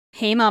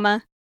Hey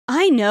mama,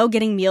 I know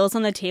getting meals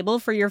on the table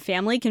for your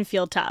family can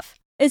feel tough,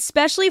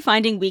 especially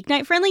finding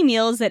weeknight-friendly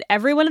meals that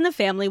everyone in the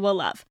family will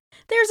love.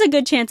 There's a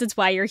good chance it's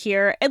why you're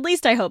here, at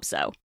least I hope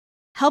so.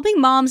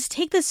 Helping moms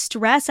take the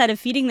stress out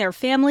of feeding their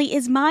family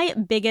is my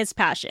biggest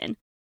passion.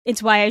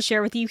 It's why I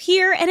share with you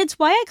here, and it's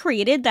why I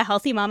created the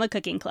Healthy Mama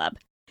Cooking Club.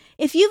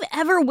 If you've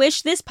ever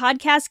wished this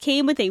podcast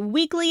came with a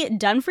weekly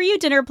done-for-you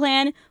dinner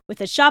plan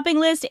with a shopping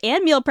list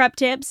and meal prep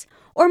tips,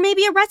 or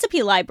maybe a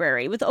recipe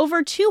library with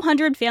over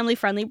 200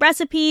 family-friendly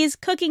recipes,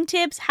 cooking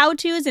tips,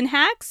 how-tos, and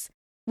hacks,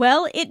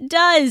 well, it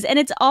does, and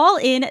it's all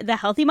in the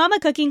Healthy Mama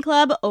Cooking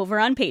Club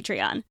over on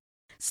Patreon.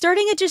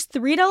 Starting at just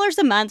 $3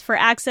 a month for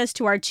access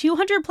to our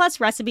 200-plus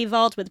recipe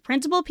vault with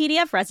printable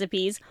PDF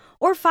recipes,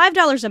 or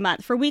 $5 a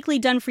month for weekly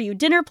done-for-you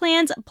dinner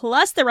plans,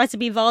 plus the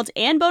recipe vault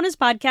and bonus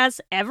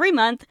podcasts every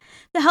month,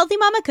 the Healthy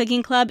Mama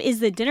Cooking Club is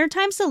the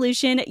dinnertime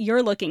solution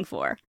you're looking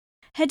for.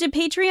 Head to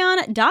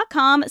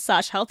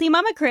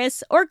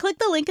patreon.com/healthymamachris or click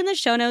the link in the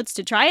show notes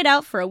to try it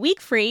out for a week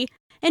free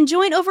and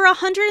join over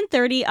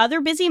 130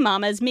 other busy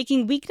mamas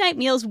making weeknight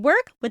meals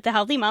work with the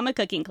Healthy Mama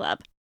Cooking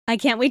Club. I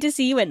can't wait to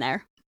see you in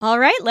there. All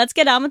right, let's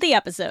get on with the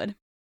episode.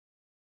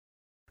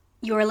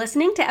 You're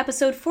listening to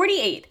episode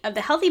 48 of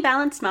the Healthy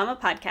Balanced Mama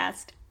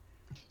podcast.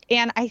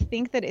 And I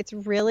think that it's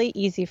really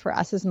easy for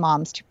us as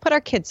moms to put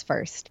our kids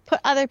first, put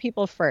other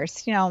people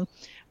first. You know,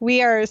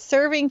 we are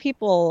serving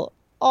people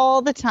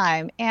all the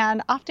time,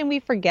 and often we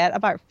forget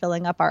about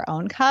filling up our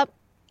own cup.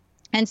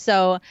 And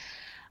so,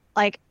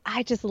 I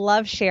just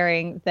love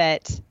sharing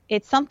that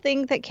it's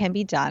something that can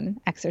be done,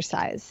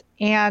 exercise,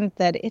 and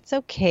that it's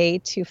okay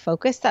to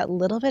focus that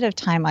little bit of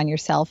time on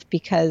yourself,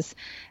 because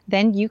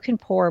then you can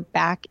pour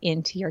back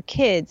into your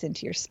kids,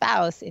 into your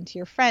spouse, into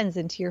your friends,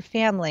 into your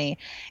family.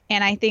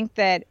 And I think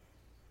that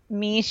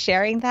me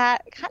sharing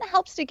that kind of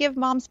helps to give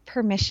moms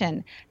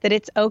permission that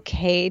it's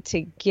okay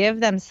to give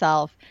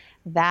themselves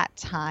that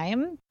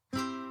time.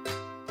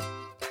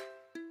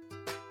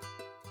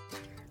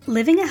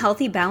 Living a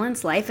healthy,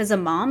 balanced life as a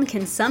mom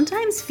can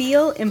sometimes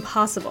feel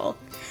impossible.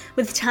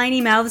 With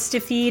tiny mouths to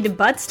feed,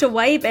 butts to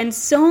wipe, and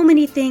so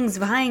many things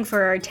vying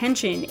for our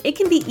attention, it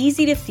can be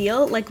easy to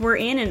feel like we're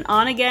in an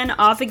on-again,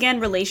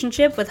 off-again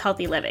relationship with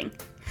healthy living.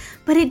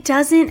 But it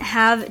doesn't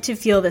have to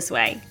feel this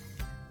way.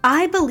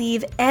 I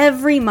believe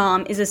every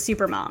mom is a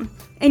super mom,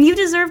 and you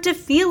deserve to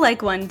feel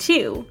like one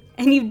too,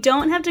 and you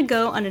don't have to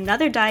go on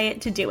another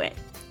diet to do it.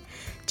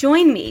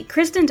 Join me,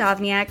 Kristen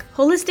Dovniak,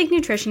 holistic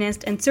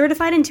nutritionist and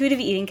certified intuitive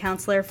eating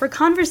counselor, for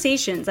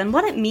conversations on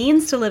what it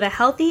means to live a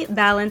healthy,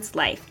 balanced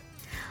life.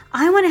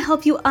 I want to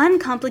help you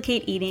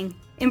uncomplicate eating,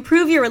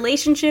 improve your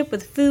relationship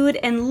with food,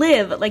 and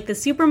live like the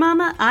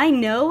supermama I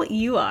know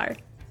you are.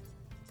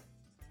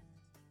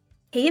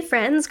 Hey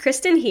friends,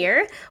 Kristen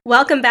here.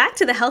 Welcome back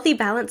to the Healthy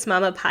Balanced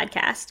Mama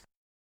podcast.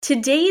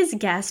 Today's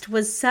guest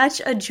was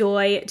such a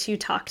joy to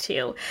talk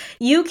to.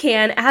 You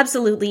can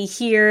absolutely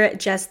hear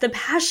just the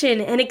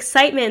passion and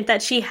excitement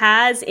that she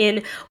has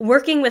in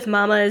working with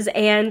mamas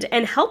and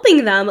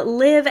helping them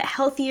live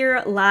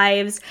healthier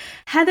lives.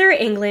 Heather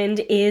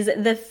Englund is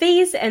the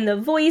face and the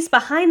voice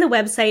behind the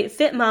website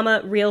Fit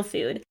Mama Real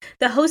Food,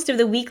 the host of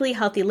the weekly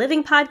healthy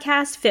living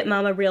podcast Fit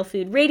Mama Real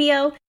Food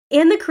Radio,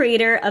 and the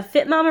creator of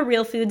Fit Mama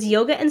Real Food's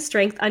Yoga and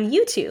Strength on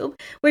YouTube,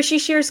 where she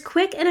shares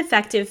quick and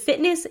effective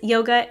fitness,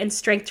 yoga, and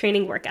strength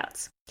training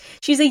workouts.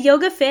 She's a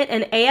Yoga Fit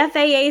and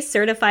AFAA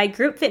certified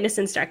group fitness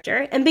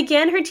instructor and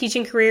began her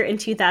teaching career in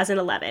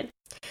 2011.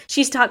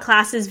 She's taught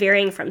classes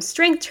varying from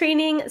strength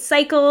training,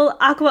 cycle,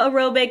 aqua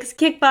aerobics,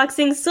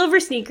 kickboxing, silver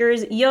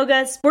sneakers,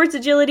 yoga, sports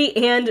agility,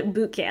 and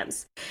boot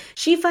camps.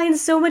 She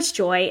finds so much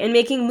joy in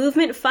making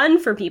movement fun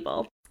for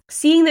people.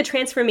 Seeing the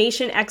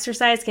transformation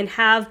exercise can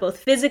have both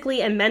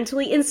physically and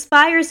mentally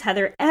inspires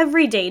Heather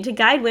every day to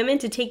guide women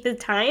to take the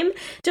time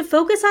to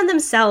focus on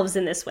themselves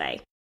in this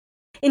way.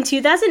 In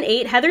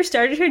 2008, Heather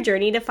started her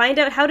journey to find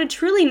out how to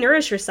truly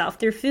nourish herself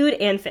through food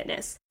and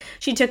fitness.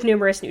 She took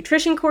numerous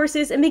nutrition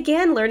courses and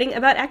began learning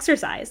about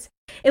exercise.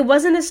 It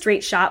wasn't a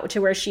straight shot to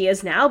where she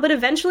is now, but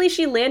eventually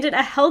she landed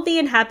a healthy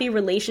and happy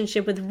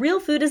relationship with real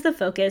food as the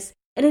focus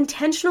and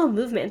intentional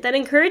movement that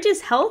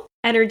encourages health,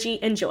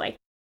 energy, and joy.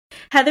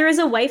 Heather is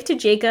a wife to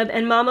Jacob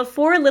and mom of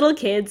 4 little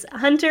kids,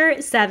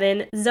 Hunter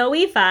 7,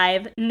 Zoe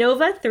 5,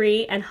 Nova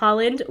 3, and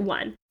Holland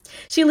 1.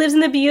 She lives in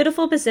the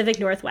beautiful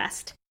Pacific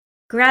Northwest.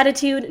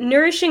 Gratitude,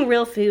 nourishing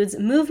real foods,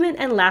 movement,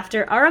 and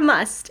laughter are a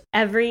must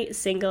every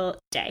single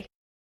day.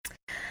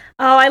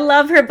 Oh, I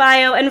love her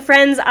bio. And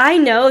friends, I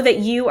know that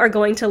you are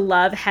going to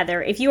love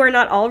Heather. If you are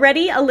not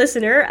already a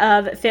listener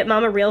of Fit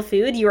Mama Real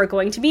Food, you are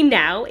going to be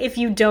now. If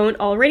you don't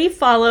already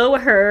follow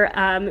her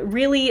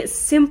really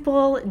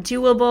simple,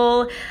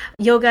 doable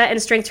yoga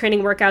and strength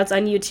training workouts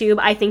on YouTube,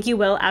 I think you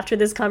will after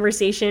this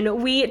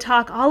conversation. We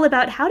talk all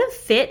about how to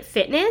fit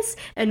fitness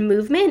and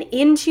movement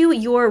into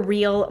your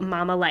real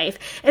mama life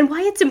and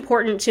why it's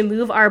important to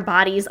move our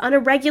bodies on a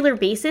regular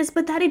basis,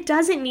 but that it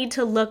doesn't need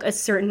to look a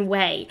certain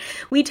way.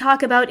 We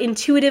talk about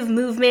intuitive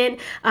movement,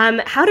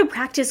 how to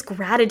practice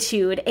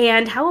gratitude,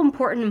 and how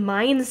important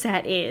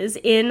mindset is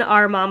in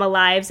our mama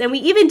lives. And we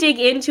even dig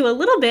into a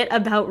little bit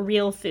about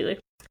real food.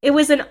 It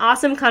was an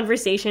awesome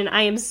conversation.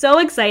 I am so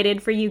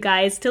excited for you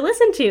guys to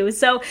listen to.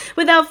 So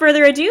without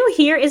further ado,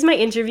 here is my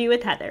interview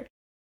with Heather.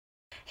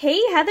 Hey,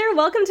 Heather,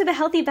 welcome to the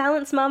Healthy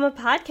Balance Mama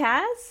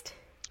podcast.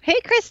 Hey,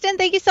 Kristen,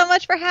 thank you so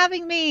much for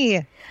having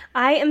me.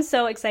 I am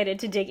so excited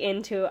to dig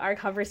into our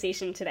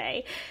conversation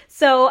today.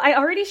 So I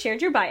already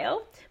shared your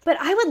bio, but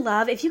I would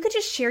love if you could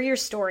just share your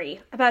story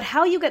about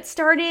how you got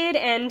started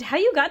and how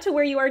you got to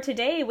where you are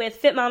today with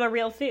Fit Mama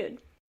Real Food.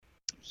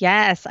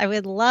 Yes, I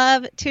would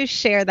love to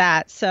share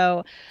that.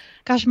 So,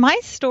 gosh, my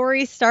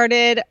story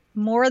started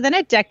more than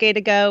a decade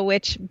ago,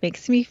 which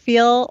makes me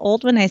feel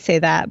old when I say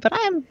that, but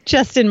I'm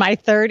just in my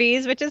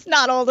 30s, which is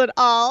not old at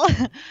all.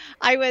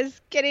 I was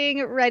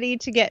getting ready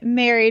to get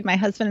married. My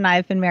husband and I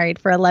have been married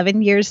for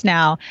 11 years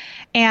now.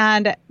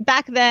 And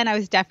back then, I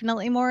was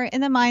definitely more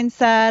in the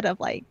mindset of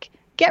like,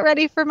 get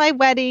ready for my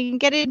wedding,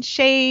 get in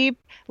shape,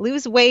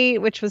 lose weight,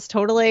 which was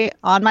totally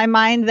on my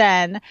mind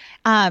then.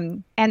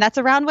 And that's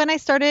around when I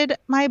started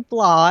my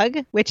blog,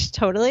 which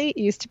totally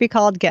used to be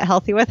called Get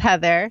Healthy with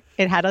Heather.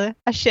 It had a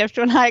shift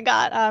when I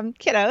got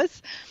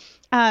kiddos.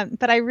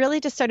 But I really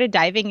just started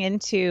diving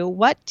into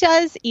what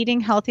does eating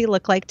healthy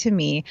look like to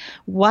me?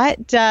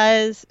 What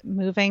does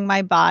moving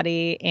my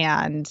body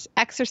and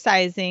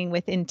exercising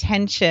with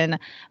intention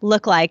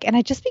look like? And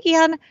I just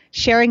began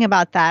sharing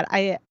about that.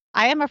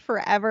 I am a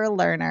forever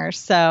learner.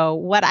 So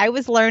what I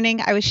was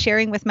learning, I was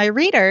sharing with my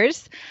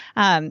readers.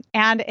 And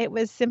it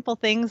was simple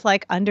things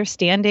like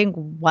understanding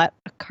what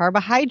a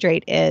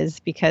carbohydrate is,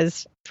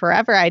 because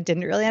forever I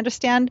didn't really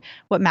understand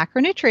what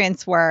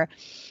macronutrients were.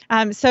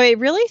 So it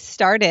really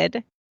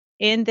started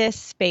in this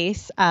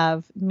space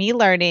of me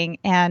learning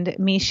and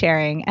me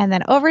sharing. And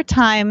then over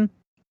time,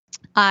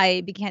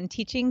 I began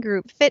teaching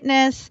group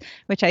fitness,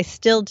 which I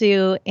still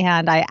do,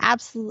 and I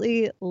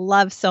absolutely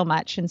love so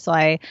much. And so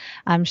I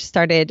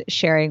started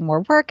sharing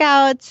more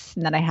workouts,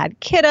 and then I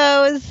had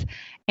kiddos,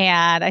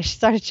 and I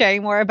started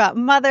sharing more about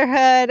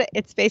motherhood.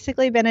 It's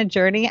basically been a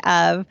journey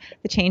of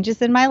the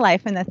changes in my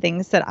life and the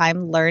things that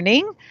I'm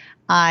learning.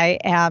 I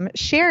am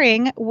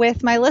sharing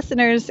with my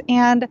listeners.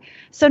 And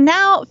so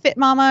now Fit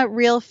Mama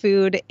Real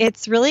Food,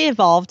 it's really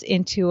evolved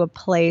into a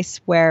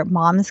place where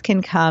moms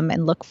can come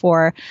and look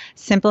for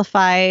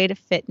simplified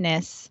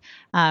fitness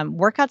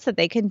workouts that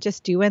they can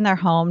just do in their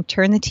home,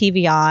 turn the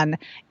TV on,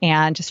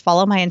 and just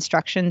follow my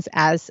instructions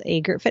as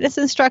a group fitness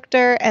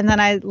instructor. And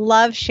then I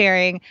love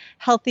sharing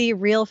healthy,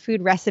 real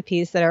food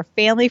recipes that are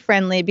family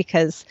friendly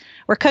because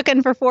we're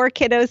cooking for 4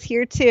 kiddos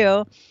here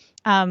too.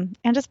 And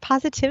just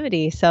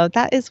positivity. So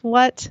that is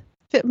what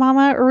Fit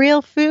Mama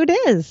Real Food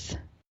is.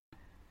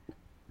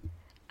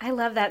 I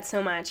love that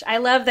so much. I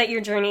love that your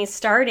journey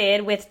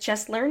started with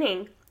just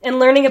learning and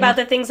learning about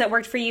the things that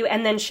worked for you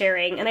and then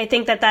sharing. And I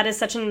think that that is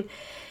such an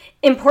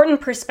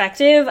important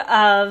perspective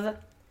of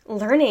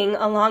learning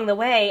along the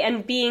way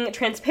and being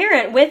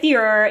transparent with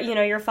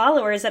your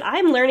followers that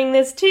I'm learning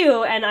this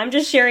too, and I'm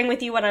just sharing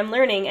with you what I'm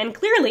learning. And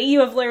clearly you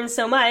have learned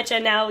so much,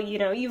 and now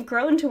you've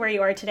grown to where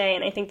you are today,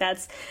 and I think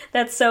that's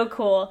so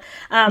cool.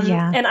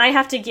 And I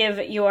have to give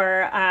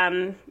your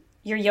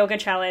yoga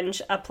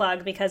challenge a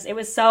plug because it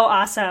was so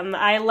awesome.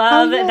 I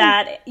love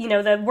that the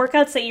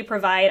workouts that you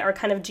provide are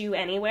kind of do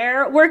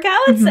anywhere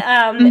workouts,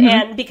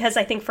 and because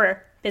I think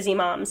for busy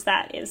moms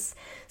that is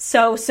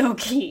so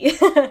key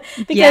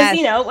because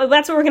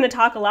that's what we're going to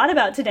talk a lot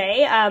about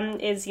today,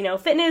 is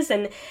fitness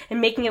and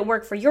making it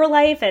work for your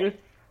life and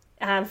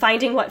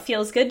finding what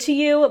feels good to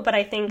you. But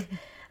I think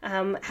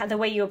the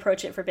way you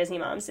approach it for busy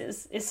moms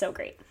is so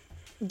great.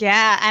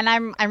 Yeah, and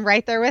I'm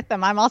right there with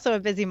them. I'm also a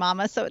busy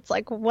mama, so it's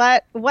like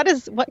what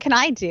can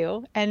I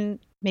do? And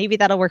maybe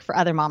that'll work for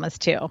other mamas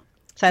too.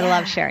 So I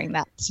love sharing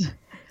that.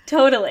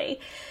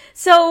 Totally.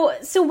 So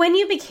when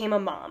you became a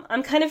mom,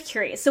 I'm kind of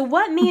curious. So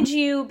what made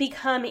you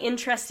become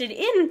interested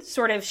in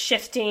sort of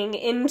shifting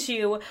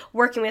into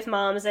working with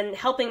moms and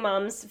helping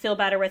moms feel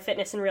better with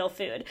fitness and real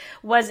food?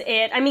 Was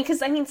it,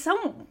 because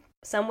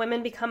some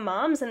women become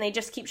moms and they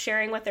just keep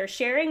sharing what they're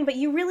sharing, but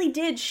you really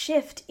did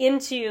shift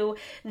into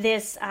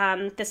this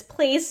this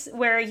place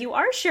where you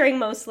are sharing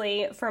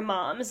mostly for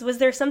moms. Was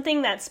there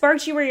something that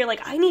sparked you where you're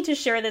like, I need to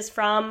share this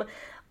from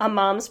a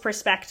mom's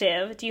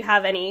perspective? Do you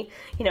have any,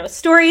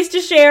 stories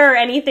to share or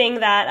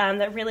anything that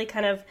that really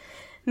kind of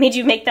made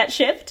you make that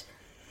shift?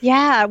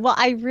 Yeah, well,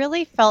 I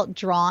really felt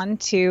drawn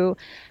to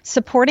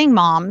supporting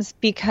moms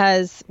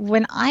because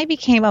when I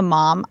became a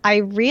mom, I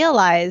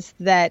realized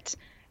that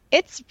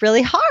it's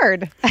really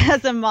hard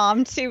as a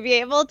mom to be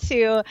able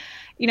to,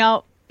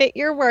 fit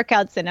your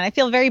workouts in. And I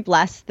feel very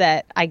blessed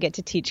that I get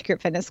to teach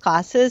group fitness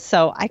classes,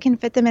 so I can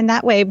fit them in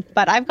that way.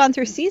 But I've gone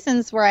through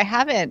seasons where I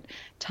haven't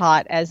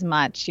taught as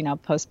much,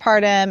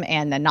 postpartum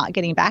and then not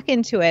getting back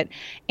into it.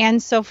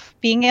 And so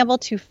being able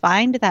to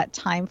find that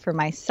time for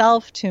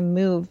myself to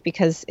move,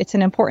 because it's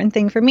an important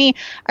thing for me,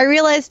 I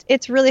realized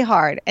it's really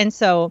hard. And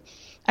so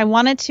I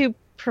wanted to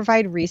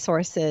provide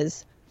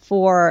resources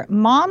for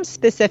moms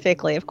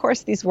specifically. Of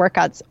course, these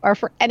workouts are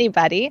for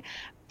anybody,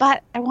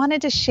 but I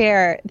wanted to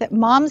share that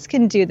moms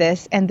can do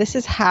this, and this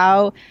is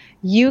how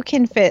you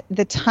can fit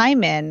the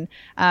time in,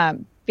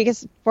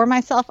 because for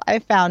myself, I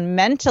found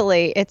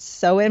mentally it's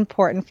so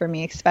important for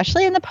me,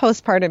 especially in the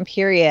postpartum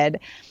period.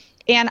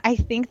 And I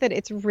think that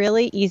it's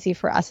really easy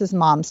for us as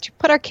moms to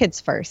put our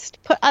kids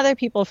first, put other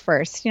people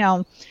first.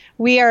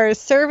 We are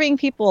serving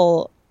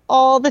people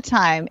all the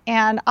time,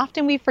 and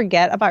often we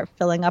forget about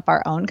filling up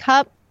our own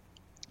cup.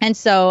 And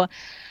so,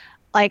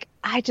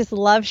 I just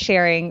love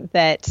sharing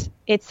that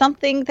it's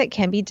something that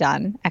can be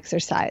done,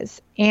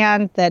 exercise,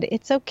 and that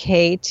it's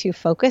okay to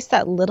focus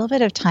that little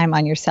bit of time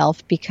on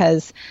yourself,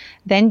 because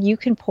then you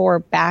can pour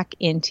back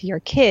into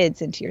your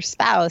kids, into your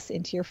spouse,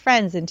 into your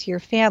friends, into your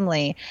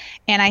family.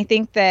 And I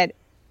think that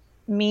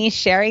me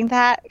sharing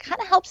that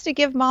kind of helps to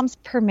give moms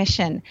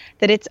permission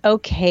that it's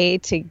okay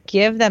to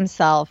give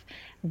themselves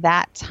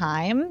that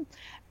time,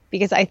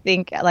 because I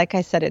think, like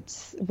I said,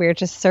 we're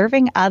just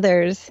serving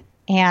others.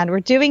 And we're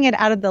doing it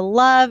out of the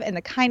love and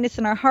the kindness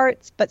in our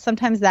hearts, but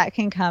sometimes that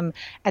can come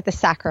at the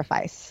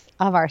sacrifice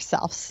of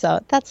ourselves. So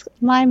that's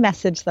my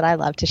message that I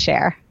love to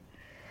share.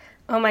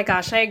 Oh my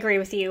gosh, I agree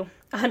with you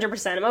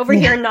 100%. I'm over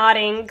here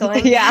nodding,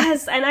 going,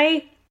 yes. And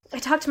I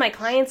talk to my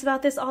clients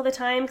about this all the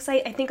time, because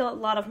I think a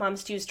lot of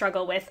moms do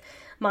struggle with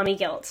mommy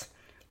guilt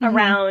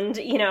around,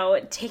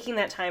 taking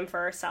that time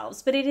for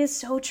ourselves. But it is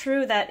so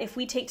true that if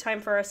we take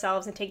time for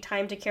ourselves and take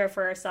time to care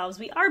for ourselves,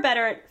 we are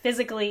better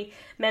physically,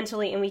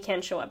 mentally, and we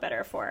can show up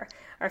better for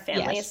our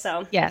families. Yes.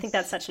 So yes. I think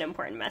that's such an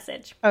important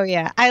message. Oh,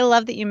 yeah. I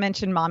love that you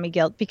mentioned mommy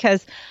guilt,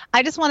 because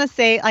I just want to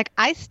say,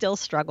 I still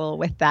struggle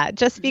with that.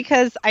 Just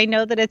because I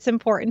know that it's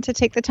important to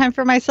take the time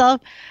for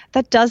myself,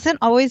 that doesn't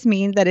always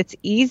mean that it's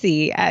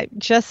easy.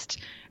 Just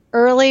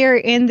earlier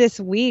in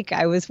this week,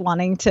 I was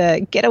wanting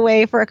to get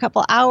away for a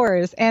couple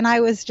hours, and I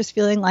was just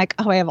feeling like,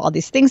 I have all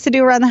these things to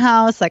do around the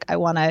house. I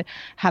want to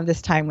have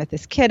this time with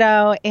this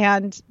kiddo,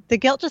 and the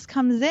guilt just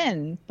comes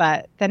in.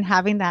 But then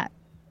having that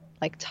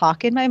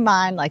talk in my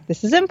mind,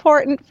 this is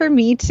important for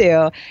me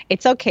too.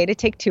 It's okay to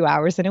take 2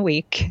 hours in a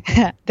week.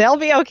 They'll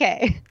be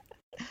okay.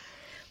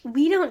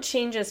 We don't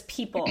change as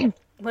people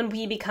when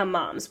we become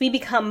moms. We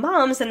become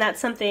moms, and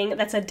that's something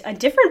that's a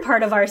different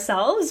part of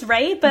ourselves,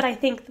 right? But I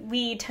think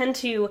we tend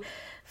to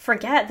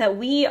forget that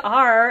we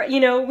are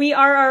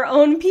our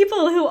own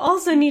people who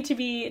also need to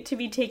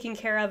be taken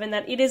care of, and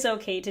that it is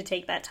okay to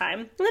take that time.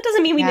 And that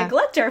doesn't mean we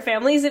neglect our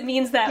families. It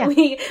means that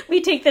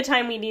we take the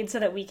time we need so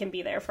that we can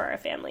be there for our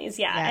families.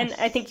 Yeah. Yes.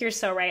 And I think you're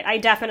so right. I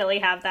definitely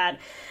have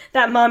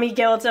that mommy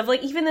guilt of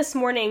even this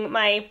morning,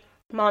 my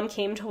mom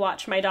came to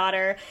watch my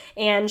daughter,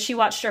 and she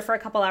watched her for a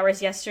couple hours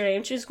yesterday,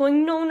 and she was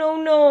going,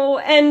 no.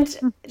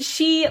 And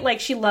she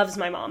loves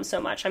my mom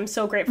so much. I'm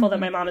so grateful that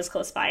my mom is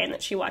close by and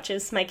that she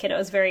watches my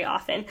kiddos very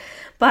often.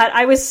 But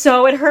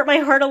it hurt my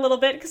heart a little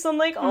bit, because I'm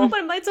like,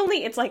 but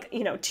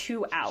it's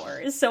 2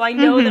 hours. So I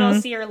know that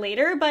I'll see her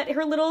later, but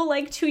her little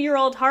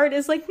 2-year-old heart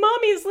is like,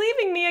 Mommy's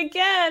leaving me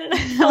again. And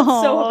I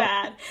felt so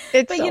bad.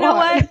 But you know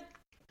what?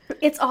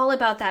 It's all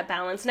about that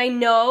balance. And I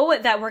know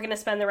that we're going to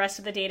spend the rest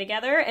of the day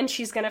together, and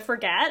she's going to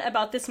forget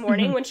about this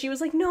morning when she was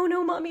like, no,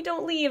 Mommy,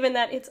 don't leave. And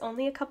that it's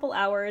only a couple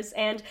hours.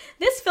 And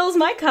this fills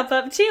my cup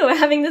up too.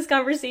 Having this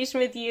conversation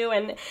with you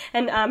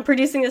and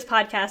producing this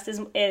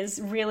podcast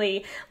is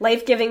really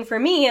life-giving for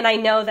me. And I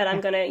know that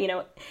I'm going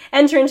to,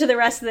 enter into the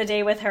rest of the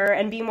day with her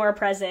and be more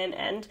present.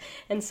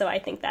 And so I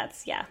think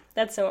that's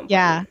so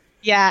important.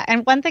 Yeah.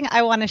 And one thing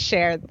I want to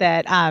share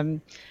that,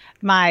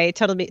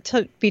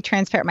 to be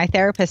transparent, my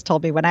therapist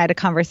told me when I had a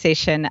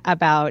conversation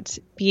about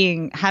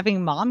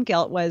having mom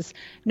guilt was,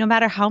 no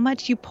matter how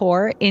much you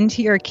pour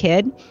into your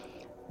kid,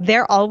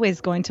 they're always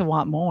going to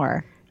want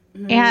more.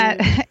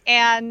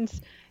 And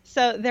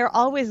so they're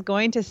always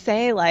going to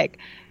say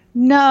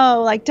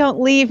no,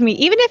 don't leave me.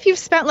 Even if you've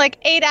spent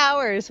 8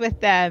 hours with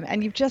them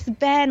and you've just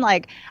been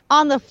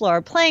on the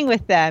floor playing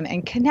with them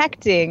and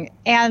connecting,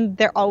 and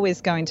they're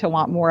always going to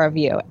want more of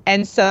you.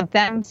 And so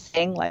them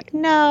saying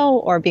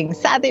no, or being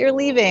sad that you're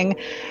leaving,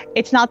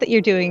 it's not that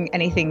you're doing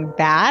anything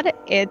bad.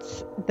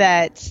 It's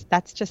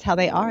that's just how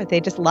they are.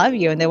 They just love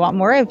you and they want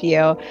more of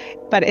you,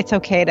 but it's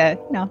okay to,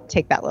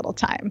 take that little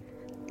time.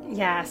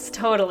 Yes,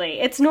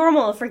 totally. It's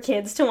normal for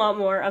kids to want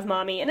more of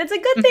mommy, and it's a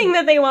good thing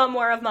that they want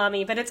more of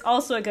mommy, but it's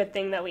also a good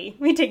thing that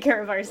we take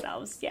care of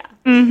ourselves. Yeah,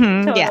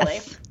 totally.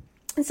 Yes.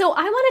 So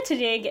I wanted to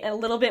dig a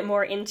little bit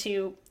more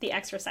into the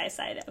exercise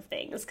side of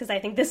things, because I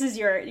think this is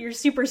your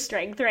super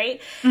strength, right?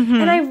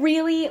 And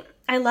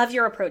I love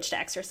your approach to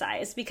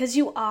exercise, because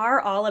you are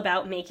all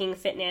about making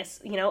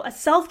fitness, a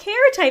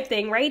self-care type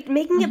thing, right?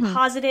 Making it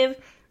positive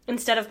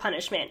instead of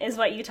punishment is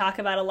what you talk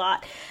about a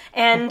lot.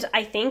 And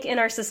I think in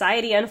our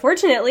society,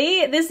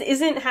 unfortunately, this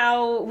isn't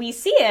how we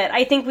see it.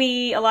 I think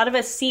a lot of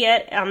us see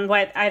it,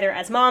 either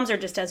as moms or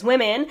just as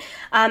women,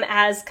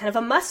 as kind of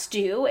a must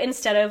do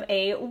instead of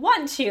a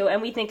want to.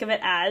 And we think of it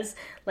as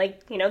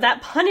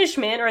that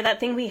punishment or that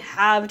thing we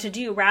have to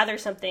do rather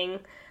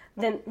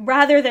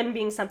than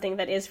being something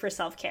that is for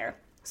self-care.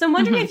 So I'm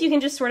wondering if you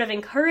can just sort of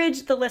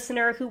encourage the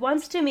listener who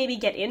wants to maybe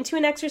get into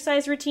an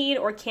exercise routine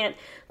or can't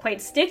quite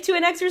stick to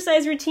an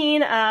exercise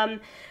routine,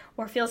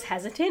 or feels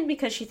hesitant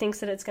because she thinks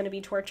that it's going to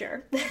be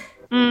torture.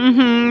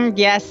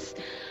 Yes.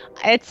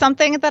 It's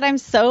something that I'm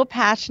so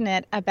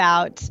passionate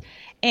about.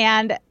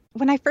 And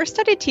when I first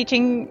started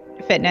teaching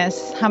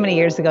fitness, how many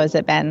years ago has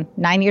it been?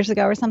 9 years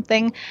ago or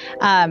something?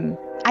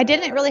 I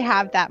didn't really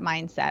have that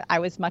mindset. I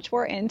was much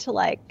more into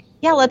like,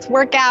 yeah, let's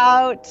work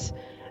out.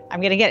 I'm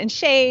going to get in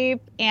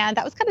shape. And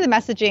that was kind of the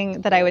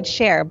messaging that I would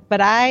share.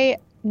 But I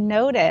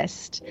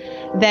noticed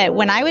that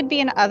when I would be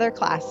in other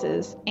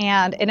classes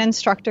and an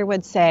instructor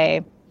would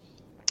say,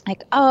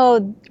 like,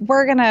 oh,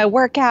 we're going to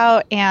work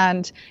out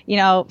and,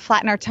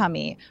 flatten our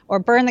tummy or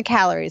burn the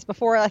calories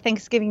before a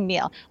Thanksgiving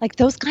meal. Like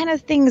those kind of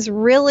things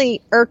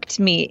really irked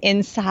me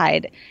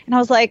inside. And I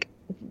was like,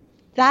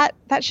 that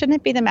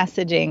shouldn't be the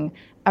messaging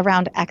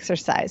around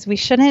exercise. We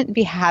shouldn't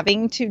be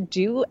having to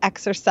do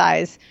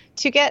exercise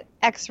to get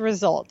X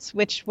results,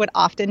 which would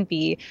often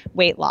be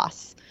weight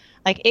loss.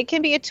 Like it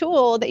can be a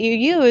tool that you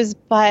use,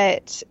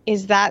 but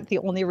is that the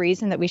only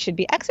reason that we should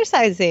be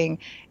exercising?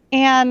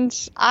 And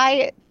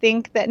I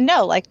think that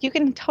no, like you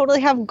can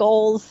totally have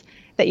goals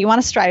that you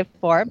want to strive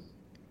for,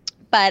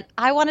 but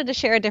I wanted to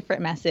share a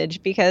different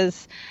message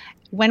because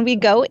when we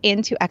go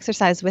into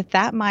exercise with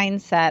that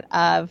mindset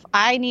of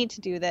I need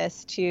to do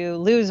this to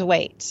lose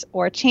weight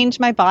or change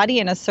my body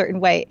in a certain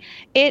way,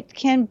 it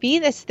can be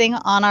this thing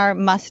on our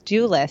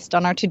must-do list,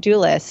 on our to-do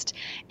list.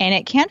 And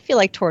it can feel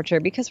like torture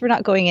because we're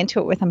not going into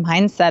it with a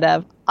mindset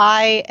of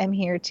I am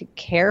here to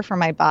care for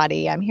my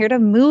body. I'm here to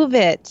move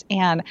it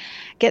and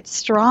get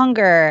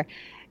stronger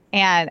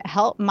and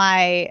help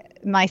my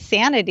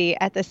sanity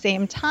at the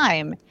same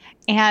time.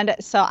 And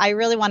so I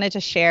really wanted to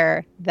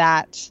share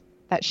that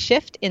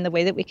shift in the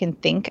way that we can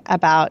think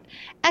about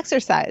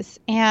exercise.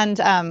 And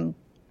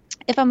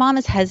if a mom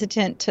is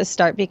hesitant to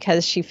start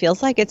because she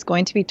feels like it's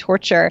going to be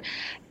torture,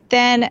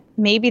 then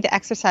maybe the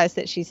exercise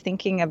that she's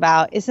thinking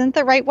about isn't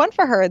the right one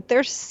for her.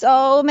 There's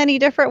so many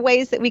different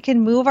ways that we can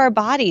move our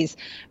bodies.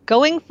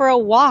 Going for a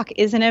walk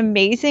is an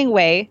amazing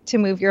way to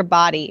move your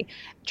body.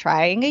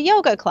 Trying a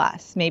yoga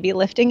class, maybe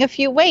lifting a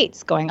few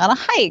weights, going on a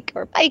hike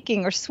or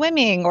biking or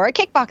swimming or a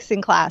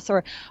kickboxing class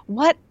or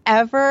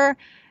whatever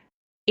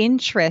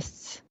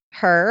interests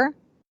her,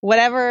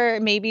 whatever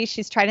maybe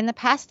she's tried in the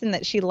past and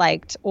that she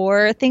liked,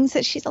 or things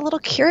that she's a little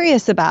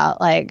curious about.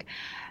 Like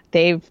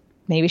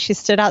maybe she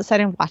stood outside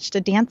and watched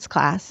a dance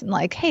class and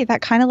like, hey,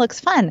 that kind of looks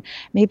fun.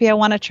 Maybe I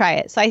want to try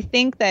it. So I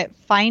think that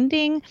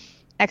finding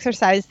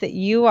exercise that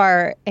you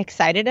are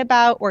excited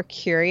about or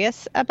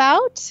curious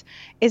about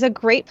is a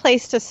great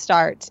place to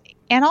start.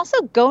 And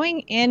also going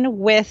in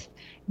with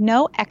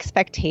no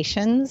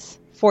expectations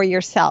for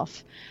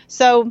yourself.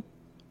 So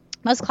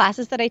most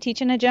classes that I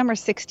teach in a gym are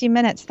 60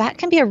 minutes. That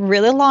can be a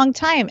really long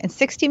time, and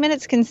 60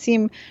 minutes can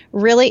seem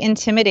really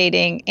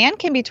intimidating and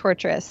can be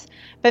torturous.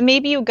 But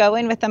maybe you go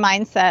in with the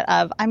mindset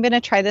of, I'm going to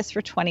try this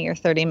for 20 or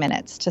 30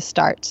 minutes to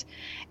start.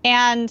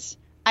 And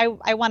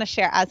I want to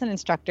share as an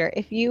instructor,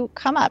 if you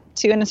come up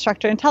to an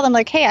instructor and tell them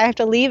like, hey, I have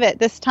to leave at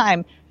this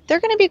time, they're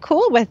going to be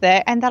cool with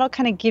it. And that'll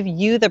kind of give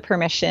you the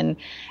permission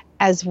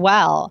as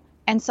well.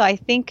 And so I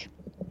think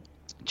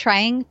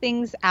trying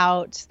things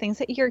out, things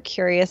that you're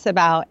curious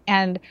about,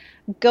 and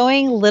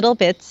going little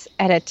bits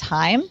at a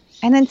time,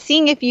 and then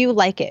seeing if you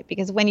like it.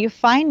 Because when you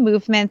find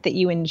movement that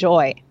you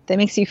enjoy, that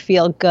makes you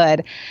feel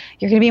good,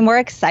 you're going to be more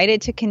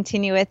excited to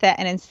continue with it.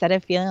 And instead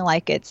of feeling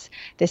like it's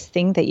this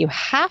thing that you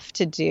have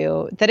to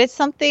do, that it's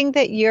something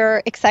that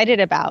you're excited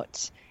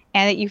about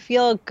and that you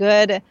feel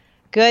good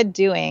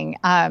doing.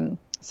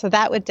 So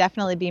that would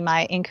definitely be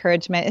my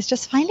encouragement, is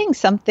just finding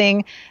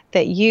something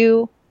that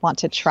you want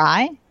to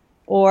try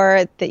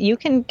or that you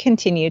can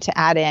continue to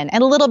add in,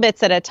 and little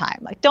bits at a time.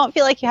 Like, don't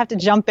feel like you have to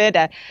jump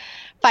into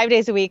 5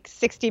 days a week,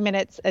 60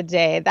 minutes a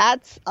day.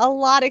 That's a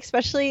lot,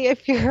 especially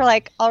if you're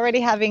like already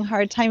having a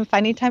hard time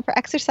finding time for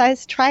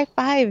exercise. Try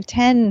 5,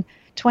 10,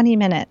 20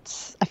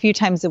 minutes a few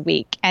times a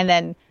week, and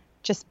then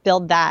just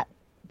build that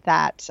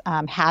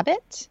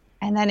habit.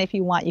 And then if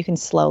you want, you can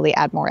slowly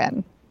add more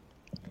in.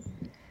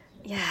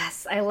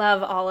 Yes, I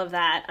love all of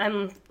that.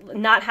 I'm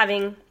not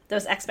having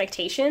those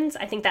expectations.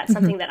 I think that's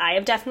something that I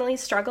have definitely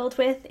struggled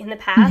with in the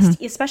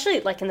past, especially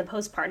like in the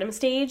postpartum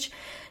stage,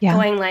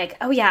 going like,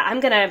 oh yeah, I'm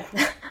going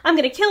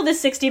to kill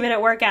this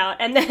 60-minute workout.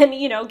 And then,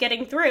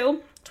 getting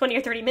through 20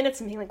 or 30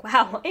 minutes and being like,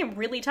 wow, I am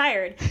really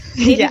tired.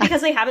 Maybe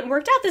because I haven't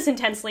worked out this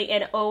intensely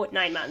in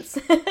 9 months.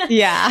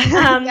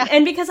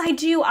 And because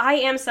I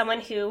am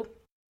someone who,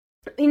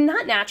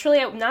 not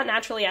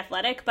naturally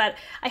athletic, but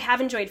I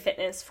have enjoyed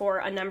fitness for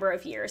a number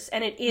of years.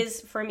 And it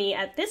is, for me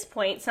at this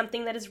point,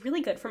 something that is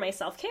really good for my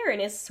self-care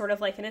and is sort of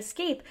like an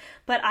escape.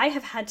 But I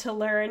have had to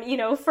learn,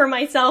 for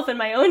myself and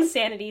my own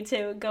sanity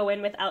to go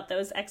in without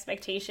those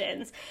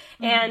expectations.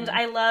 And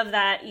I love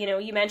that,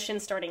 you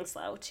mentioned starting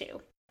slow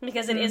too.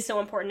 Because it is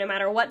so important no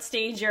matter what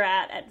stage you're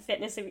at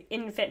fitness,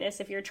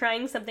 if you're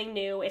trying something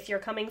new, if you're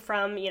coming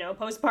from,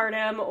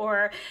 postpartum,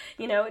 or,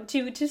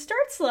 to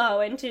start slow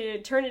and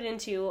to turn it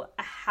into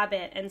a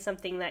habit and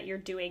something that you're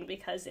doing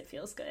because it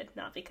feels good,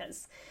 not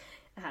because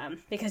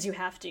you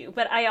have to.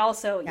 But I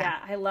also,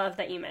 I love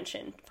that you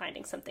mentioned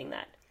finding something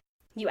that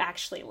you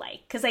actually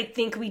like, because I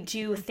think we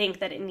do think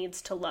that it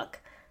needs to look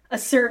a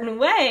certain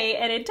way,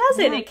 and it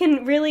doesn't.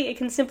 It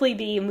can simply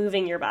be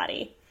moving your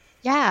body.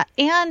 Yeah,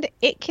 and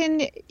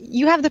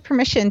you have the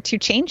permission to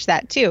change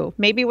that too.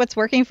 Maybe what's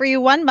working for you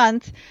one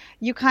month,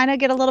 you kind of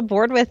get a little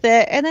bored with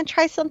it and then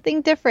try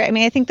something different. I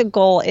mean, I think the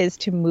goal is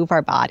to move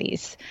our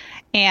bodies,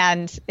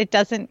 and it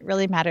doesn't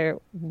really matter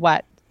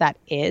what that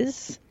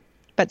is,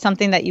 but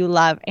something that you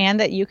love and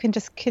that you can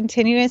just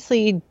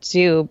continuously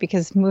do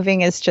because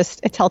moving is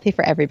it's healthy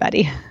for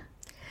everybody.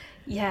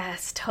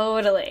 Yes,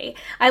 totally.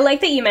 I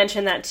like that you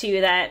mentioned that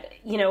too, that,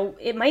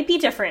 it might be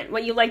different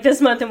what you like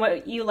this month and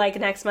what you like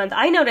next month.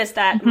 I noticed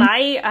that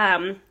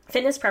my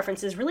fitness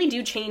preferences really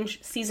do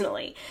change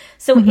seasonally.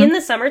 So in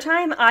the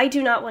summertime, I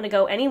do not want to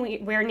go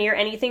anywhere near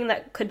anything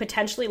that could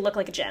potentially look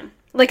like a gym.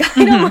 Like,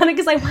 I don't want to,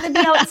 because I want to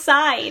be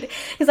outside.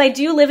 Because I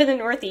do live in the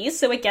Northeast,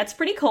 so it gets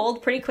pretty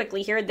cold pretty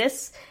quickly here.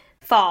 This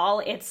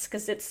fall,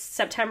 because it's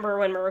September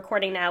when we're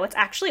recording now, it's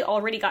actually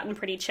already gotten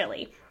pretty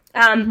chilly.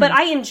 But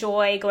I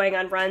enjoy going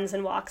on runs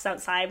and walks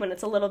outside when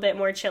it's a little bit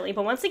more chilly.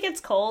 But once it gets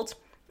cold,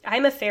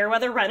 I'm a fair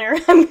weather runner.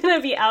 I'm going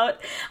to be out.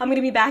 I'm going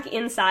to be back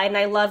inside. And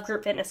I love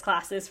group fitness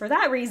classes for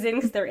that reason,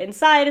 because they're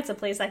inside. It's a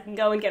place I can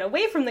go and get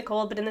away from the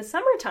cold. But in the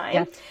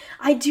summertime,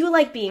 I do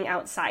like being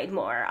outside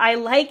more. I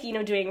like,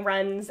 doing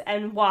runs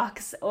and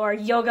walks or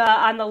yoga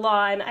on the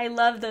lawn. I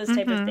love those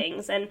type of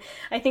things. And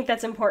I think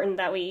that's important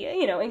that we,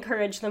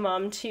 encourage the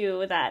mom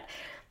too, that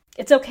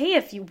it's okay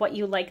if what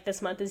you like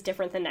this month is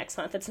different than next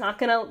month. It's not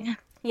going to,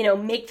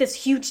 make this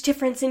huge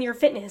difference in your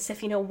fitness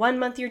if, 1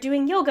 month you're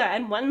doing yoga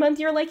and 1 month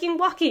you're liking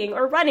walking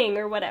or running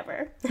or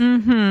whatever.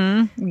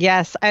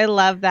 Yes, I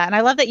love that. And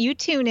I love that you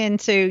tune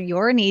into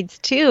your needs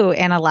too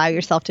and allow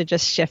yourself to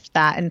just shift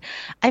that. And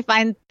I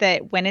find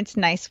that when it's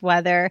nice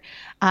weather,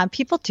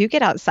 people do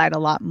get outside a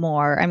lot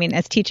more. I mean,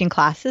 as teaching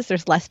classes,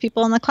 there's less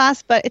people in the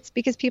class, but it's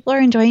because people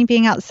are enjoying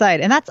being outside.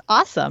 And that's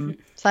awesome.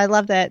 So I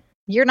love that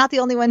you're not the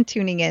only one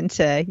tuning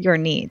into your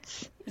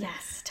needs.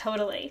 Yes,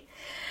 totally.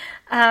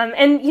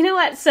 And you know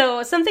what?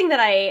 So something that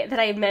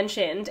I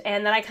mentioned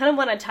and that I kind of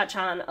want to touch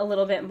on a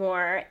little bit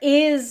more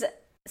is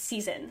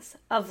seasons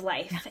of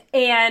life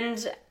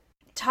and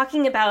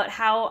talking about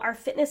how our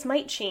fitness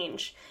might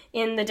change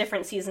in the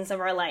different seasons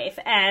of our life,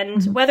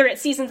 and whether it's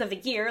seasons of the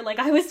year, like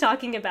I was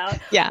talking about,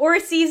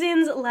 or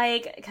seasons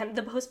like kind of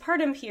the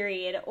postpartum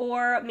period,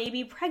 or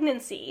maybe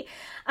pregnancy.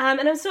 So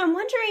I'm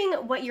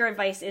wondering what your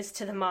advice is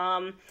to the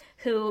mom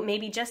who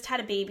maybe just had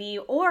a baby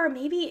or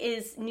maybe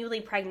is newly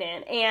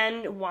pregnant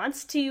and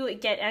wants to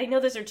I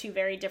know those are two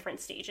very different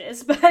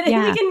stages, but we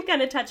can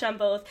kind of touch on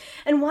both,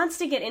 and wants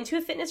to get into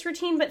a fitness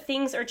routine, but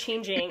things are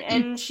changing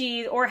and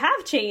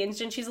have changed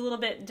and she's a little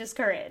bit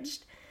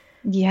discouraged.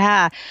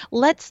 Yeah.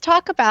 Let's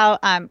talk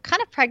about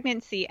kind of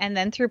pregnancy and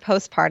then through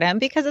postpartum,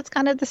 because it's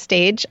kind of the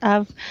stage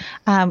of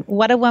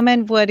what a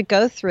woman would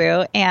go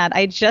through. And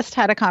I just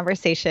had a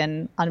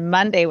conversation on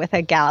Monday with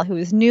a gal who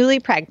was newly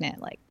pregnant,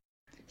 like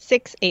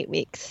 6-8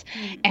 weeks.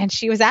 And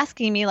she was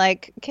asking me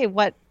okay,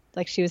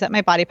 she was at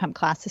my body pump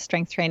class, the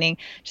strength training.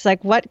 She's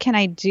like, what can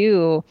I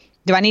do?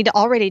 Do I need to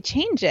already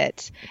change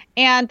it?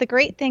 And the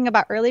great thing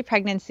about early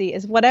pregnancy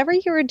is whatever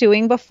you were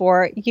doing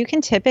before, you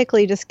can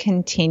typically just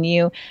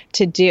continue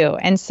to do.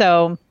 And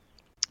so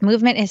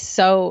movement is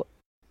so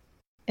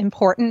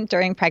important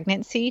during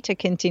pregnancy to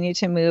continue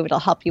to move. It'll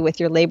help you with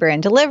your labor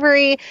and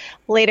delivery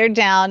later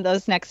down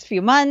those next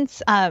few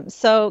months.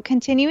 So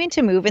continuing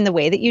to move in the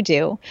way that you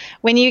do.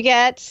 When you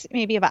get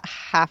maybe about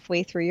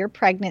halfway through your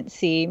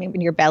pregnancy, maybe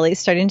when your belly's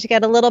starting to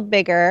get a little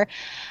bigger,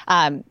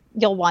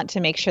 you'll want to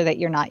make sure that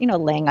you're not,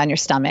 laying on your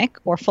stomach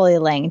or fully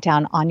laying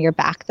down on your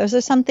back. Those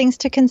are some things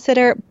to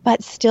consider,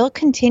 but still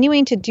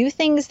continuing to do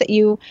things that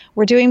you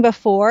were doing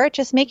before,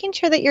 just making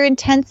sure that your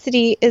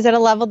intensity is at a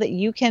level that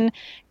you can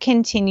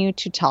continue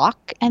to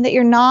talk and that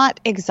you're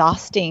not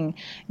exhausting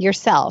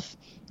yourself.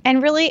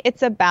 And really,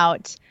 it's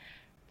about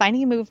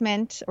finding a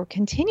movement or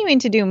continuing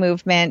to do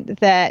movement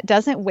that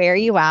doesn't wear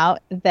you out,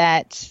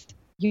 that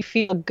you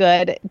feel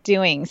good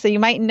doing. So you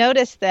might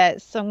notice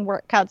that some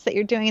workouts that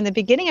you're doing in the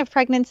beginning of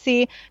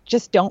pregnancy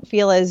just don't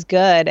feel as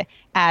good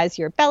as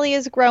your belly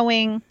is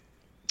growing,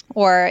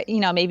 or,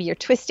 maybe you're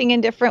twisting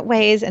in different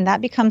ways and that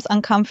becomes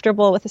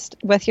uncomfortable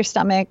with your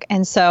stomach.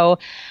 And so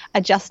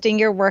adjusting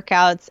your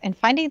workouts and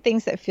finding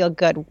things that feel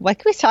good.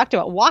 Like we talked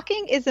about,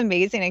 walking is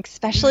amazing,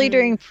 especially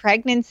during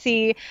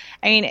pregnancy.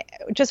 I mean,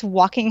 just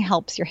walking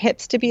helps your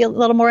hips to be a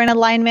little more in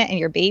alignment and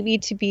your baby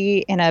to be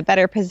in a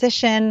better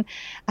position.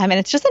 And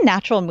it's just a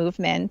natural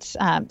movement.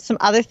 Some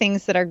other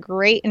things that are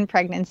great in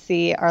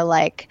pregnancy are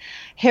like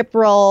hip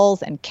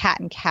rolls and cat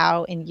and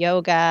cow in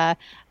yoga.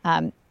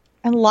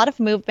 And a lot of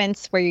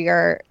movements where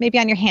you're maybe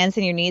on your hands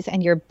and your knees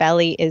and your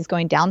belly is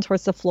going down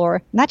towards the floor.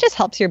 And that just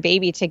helps your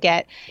baby to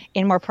get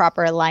in more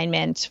proper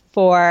alignment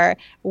for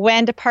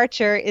when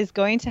departure is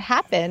going to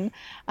happen.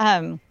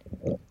 And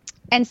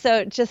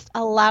so just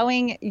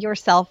allowing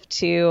yourself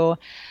to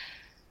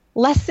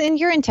lessen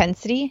your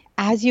intensity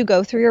as you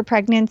go through your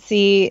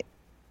pregnancy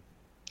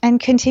and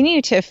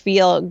continue to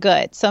feel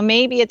good. So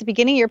maybe at the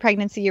beginning of your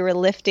pregnancy, you were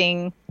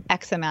lifting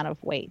X amount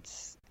of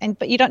weights.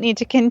 But you don't need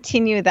to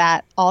continue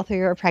that all through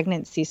your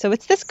pregnancy. So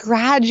it's this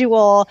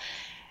gradual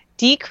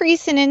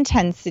decrease in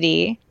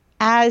intensity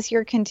as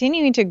you're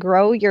continuing to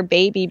grow your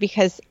baby,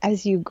 because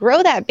as you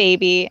grow that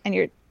baby and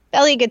your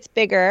belly gets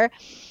bigger,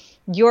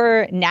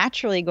 you're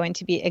naturally going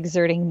to be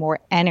exerting more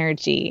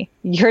energy.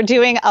 You're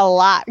doing a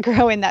lot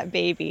growing that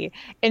baby.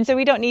 And so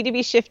we don't need to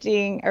be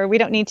shifting, or we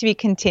don't need to be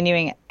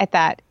continuing at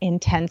that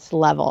intense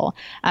level.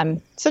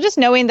 So just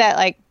knowing that,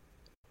 like,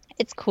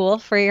 it's cool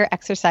for your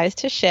exercise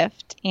to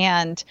shift.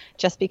 And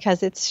just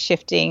because it's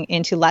shifting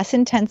into less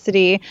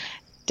intensity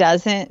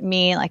doesn't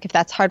mean, like, if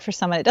that's hard for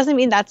someone, it doesn't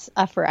mean that's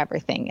a forever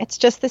thing. It's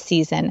just the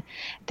season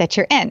that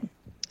you're in.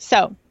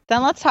 So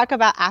then let's talk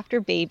about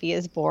after baby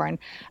is born.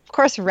 Of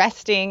course,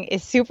 resting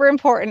is super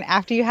important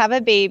after you have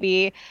a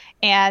baby.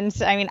 And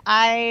I mean,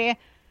 I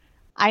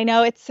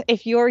know it's,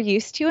 if you're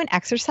used to an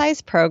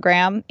exercise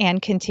program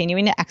and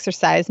continuing to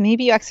exercise,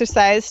 maybe you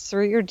exercise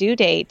through your due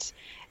date,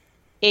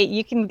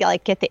 you can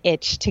like get the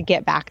itch to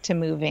get back to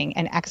moving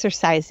and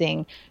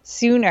exercising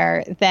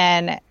sooner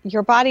than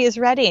your body is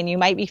ready. And you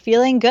might be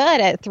feeling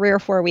good at 3 or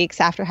 4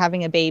 weeks after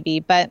having a baby,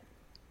 but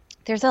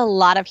there's a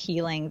lot of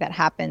healing that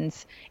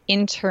happens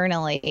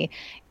internally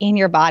in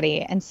your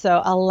body. And so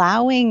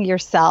allowing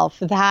yourself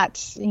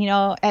that,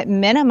 at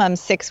minimum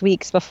 6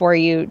 weeks before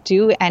you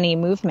do any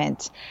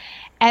movement.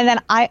 And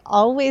then I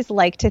always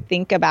like to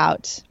think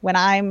about when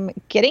I'm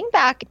getting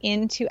back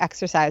into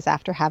exercise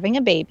after having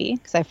a baby,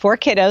 because I have 4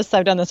 kiddos, so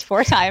I've done this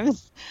 4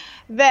 times,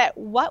 that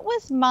what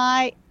was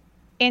my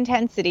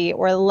intensity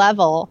or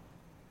level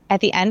at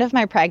the end of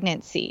my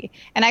pregnancy?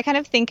 And I kind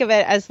of think of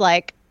it as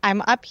like,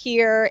 I'm up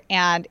here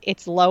and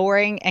it's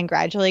lowering and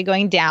gradually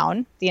going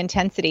down, the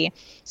intensity.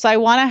 So I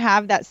want to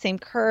have that same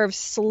curve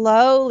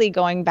slowly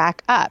going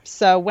back up.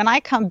 So when I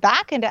come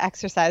back into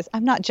exercise,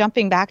 I'm not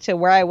jumping back to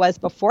where I was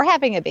before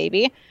having a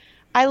baby.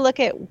 I look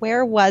at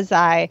where was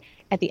I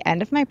at the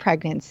end of my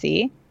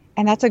pregnancy,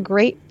 and that's a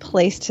great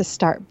place to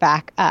start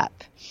back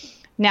up.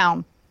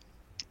 Now,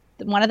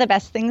 one of the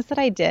best things that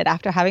I did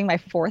after having my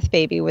 4th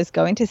baby was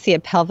going to see a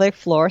pelvic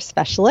floor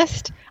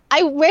specialist.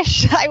 I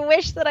wish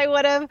that I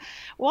would have,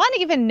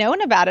 even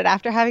known about it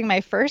after having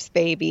my first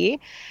baby,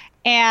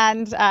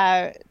 and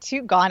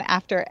gone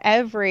after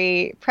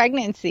every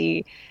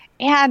pregnancy.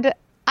 And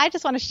I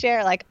just want to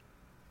share, like,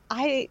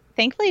 I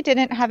thankfully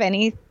didn't have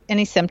any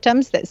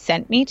symptoms that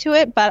sent me to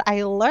it, but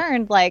I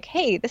learned, like,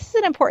 hey, this is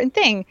an important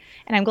thing.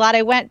 And I'm glad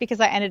I went, because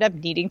I ended up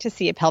needing to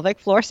see a pelvic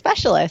floor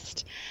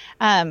specialist.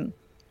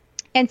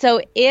 And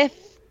so if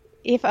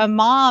a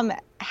mom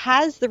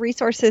has the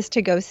resources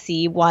to go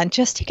see one,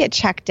 just to get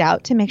checked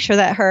out, to make sure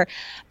that her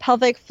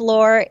pelvic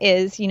floor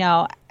is,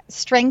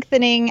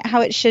 strengthening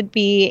how it should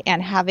be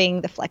and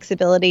having the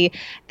flexibility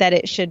that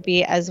it should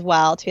be as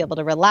well, to be able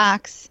to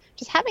relax,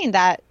 just having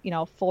that,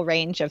 full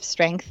range of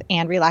strength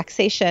and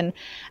relaxation,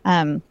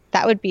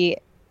 that would be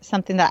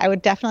something that I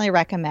would definitely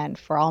recommend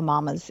for all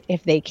mamas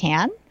if they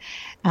can.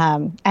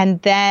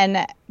 And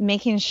then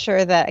making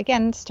sure that,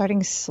 again,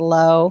 starting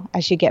slow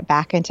as you get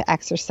back into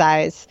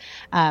exercise,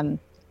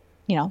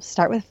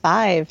 start with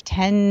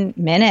 5-10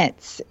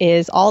 minutes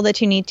is all that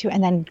you need to,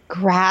 and then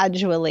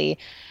gradually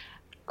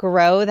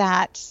grow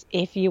that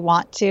if you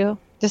want to.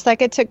 Just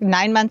like it took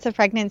 9 months of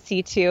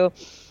pregnancy to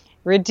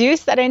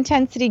reduce that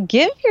intensity,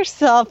 give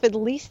yourself at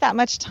least that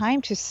much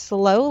time to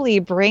slowly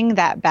bring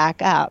that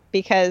back up,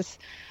 because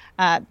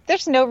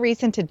there's no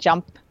reason to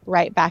jump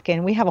right back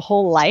in. We have a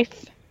whole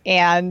life,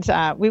 and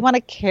we want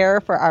to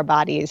care for our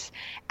bodies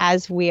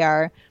as we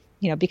are,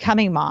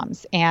 becoming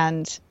moms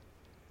and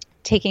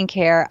taking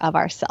care of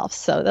ourselves.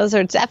 So those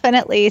are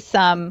definitely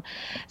some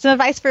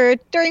advice for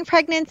during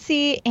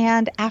pregnancy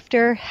and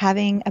after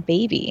having a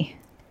baby.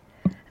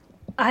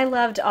 I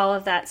loved all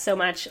of that so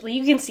much.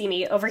 You can see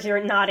me over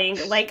here nodding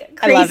like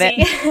crazy. I love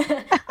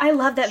it. I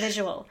love that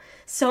visual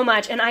so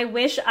much. And I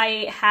wish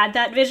I had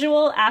that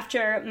visual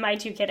after my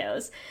 2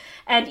 kiddos.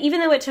 And even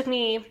though it took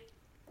me,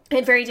 I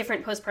had very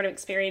different postpartum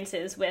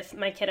experiences with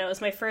my kiddos.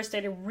 My first, I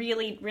had a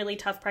really, really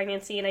tough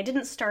pregnancy, and I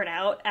didn't start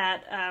out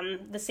at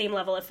the same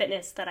level of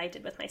fitness that I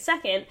did with my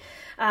second.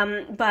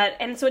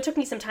 And so it took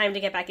me some time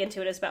to get back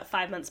into it. It was about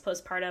 5 months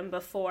postpartum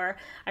before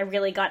I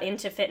really got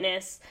into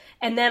fitness.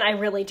 And then I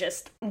really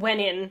just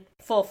went in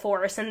full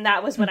force, and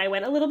that was when I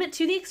went a little bit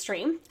to the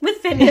extreme with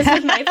fitness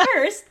with my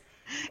first.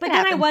 But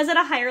then I was at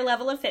a higher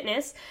level of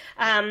fitness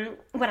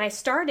when I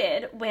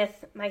started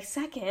with my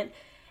second.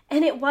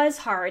 And it was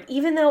hard.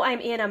 Even though I'm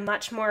in a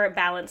much more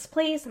balanced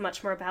place, a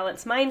much more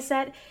balanced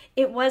mindset,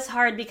 it was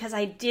hard because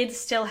I did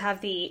still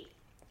have the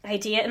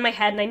idea in my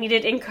head, and I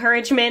needed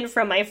encouragement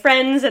from my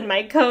friends and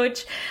my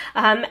coach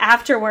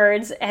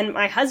afterwards, and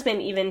my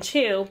husband even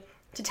too,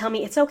 to tell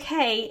me it's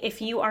okay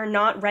if you are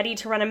not ready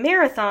to run a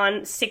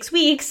marathon 6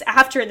 weeks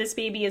after this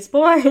baby is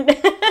born.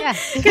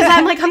 Because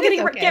I'm like, I'm going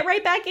to get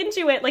right back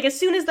into it. Like as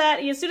soon as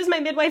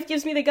my midwife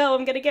gives me the go,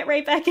 I'm going to get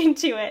right back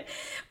into it.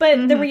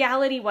 But the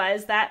reality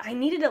was that I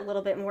needed a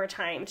little bit more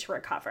time to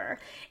recover.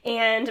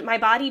 And my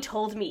body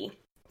told me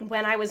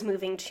when I was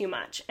moving too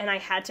much and I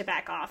had to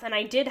back off. And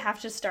I did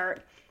have to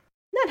start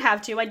Not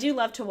have to. I do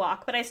love to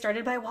walk, but I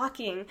started by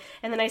walking,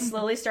 and then I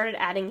slowly started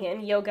adding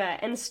in yoga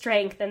and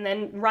strength, and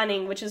then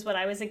running, which is what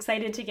I was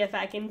excited to get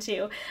back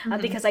into,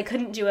 because I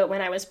couldn't do it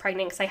when I was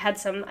pregnant because I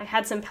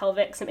had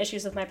some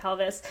issues with my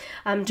pelvis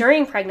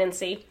during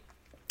pregnancy.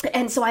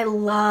 And so I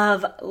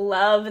love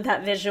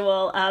that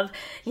visual of,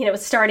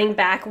 starting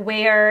back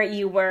where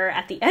you were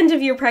at the end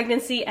of your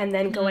pregnancy and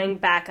then going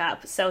back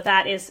up. So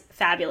that is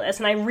fabulous.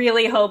 And I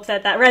really hope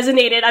that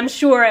resonated. I'm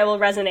sure it will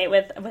resonate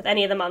with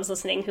any of the moms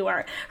listening who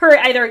are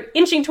either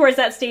inching towards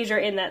that stage or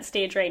in that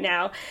stage right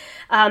now.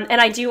 And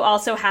I do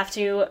also have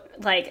to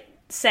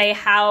say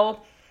how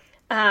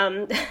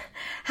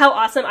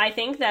awesome I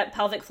think that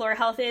pelvic floor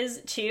health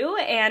is too.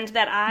 And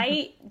that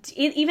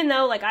even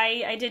though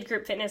I did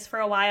group fitness for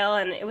a while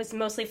and it was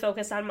mostly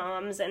focused on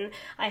moms, and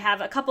I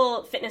have a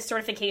couple fitness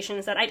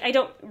certifications that I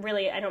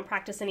don't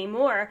practice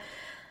anymore.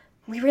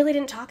 We really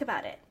didn't talk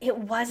about it. It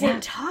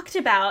wasn't talked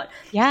about.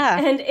 Yeah.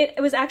 And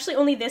it was actually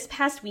only this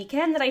past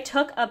weekend that I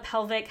took a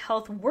pelvic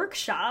health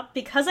workshop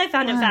because I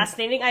found it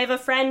fascinating. I have a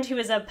friend who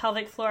is a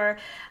pelvic floor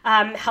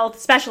health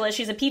specialist.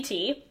 She's a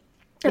PT.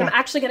 And I'm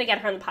actually going to get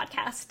her on the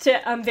podcast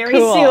very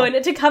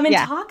soon to come and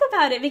talk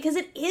about it because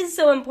it is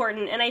so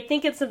important. And I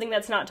think it's something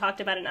that's not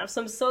talked about enough.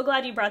 So I'm so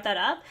glad you brought that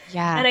up.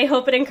 Yeah. And I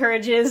hope it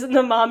encourages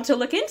the mom to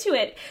look into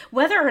it,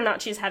 whether or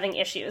not she's having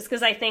issues.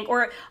 Because I think,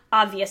 or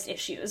obvious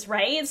issues,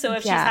 right? So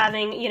if she's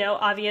having,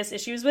 obvious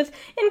issues with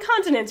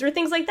incontinence or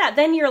things like that,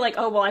 then you're like,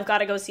 oh, well, I've got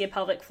to go see a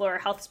pelvic floor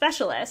health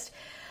specialist.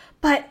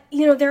 But,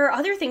 there are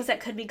other things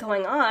that could be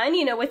going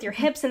on, with your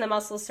hips and the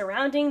muscles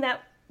surrounding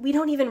that we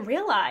don't even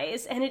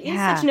realize. And it is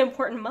such an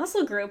important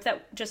muscle group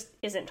that just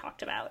isn't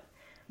talked about.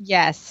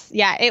 Yes.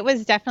 Yeah. It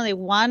was definitely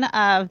one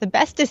of the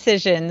best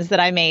decisions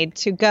that I made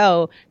to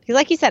go. Because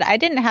like you said, I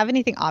didn't have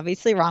anything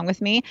obviously wrong with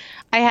me.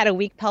 I had a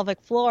weak pelvic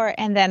floor.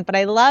 But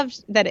I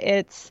loved that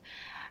it's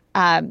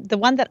the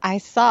one that I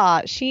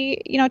saw,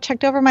 she,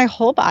 checked over my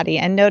whole body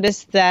and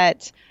noticed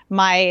that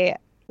my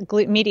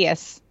glute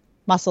medius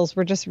muscles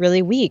were just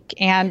really weak.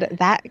 And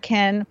that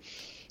can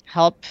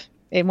help.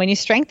 And when you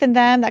strengthen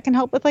them, that can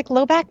help with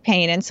low back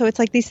pain. And so it's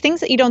these things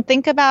that you don't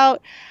think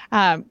about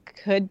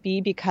could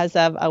be because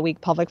of a weak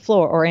pelvic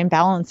floor or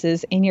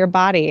imbalances in your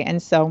body. And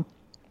so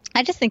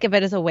I just think of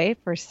it as a way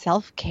for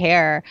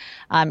self-care,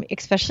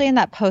 especially in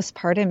that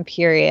postpartum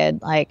period.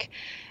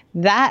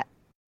 That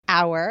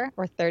hour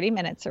or 30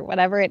 minutes or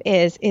whatever it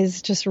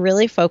is just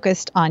really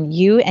focused on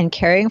you and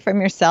caring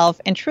from yourself.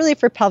 And truly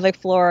for pelvic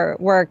floor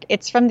work,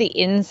 it's from the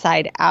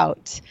inside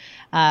out.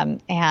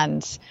 And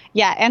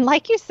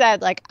like you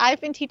said, I've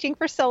been teaching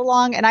for so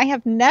long and I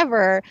have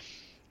never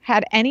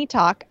had any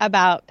talk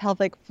about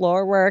pelvic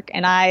floor work.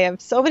 And I have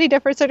so many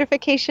different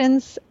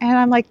certifications and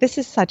I'm like, this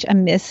is such a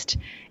missed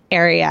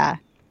area.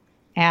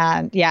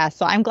 And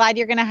so I'm glad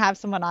you're going to have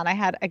someone on. I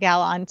had a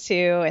gal on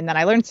too. And then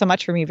I learned so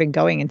much from even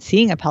going and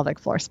seeing a pelvic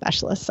floor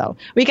specialist. So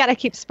we got to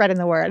keep spreading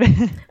the word.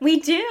 We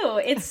do.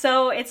 It's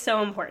so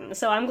important.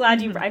 So I'm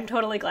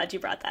totally glad you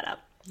brought that up.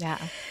 Yeah.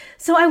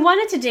 So I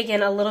wanted to dig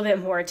in a little bit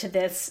more to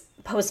this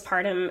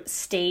postpartum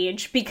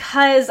stage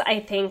because I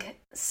think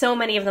so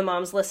many of the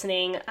moms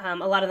listening, a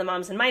lot of the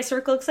moms in my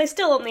circle, because I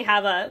still only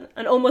have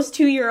an almost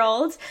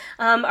 2-year-old,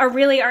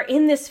 are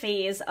in this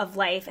phase of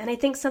life. And I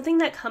think something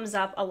that comes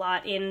up a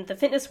lot in the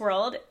fitness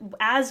world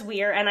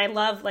and I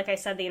love, like I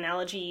said, the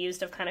analogy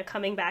used of kind of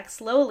coming back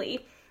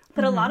slowly.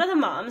 But a lot of the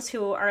moms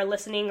who are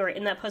listening or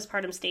in that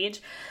postpartum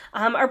stage,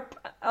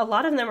 a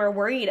lot of them are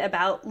worried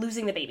about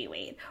losing the baby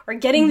weight or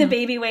getting the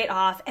baby weight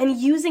off and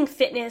using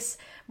fitness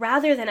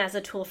rather than as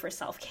a tool for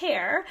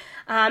self-care,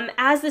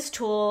 as this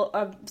tool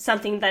of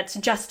something that's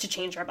just to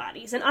change our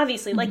bodies. And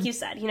obviously, like you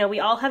said, we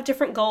all have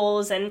different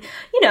goals and,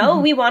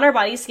 we want our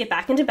bodies to get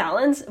back into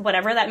balance,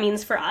 whatever that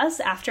means for us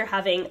after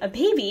having a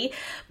baby.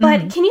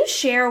 But can you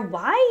share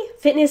why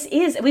fitness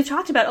we've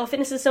talked about,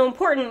 fitness is so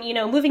important,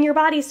 moving your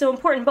body is so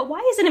important, but why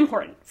is it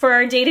important for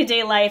our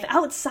day-to-day life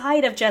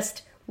outside of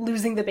just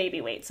losing the baby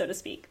weight, so to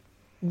speak?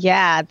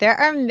 Yeah, there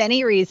are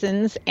many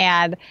reasons.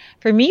 And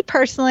for me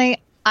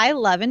personally, I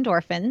love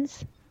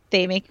endorphins.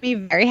 They make me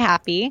very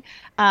happy.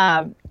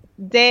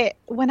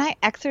 When I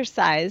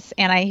exercise,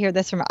 and I hear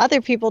this from other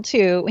people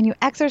too, when you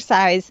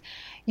exercise,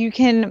 you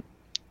can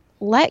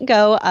let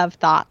go of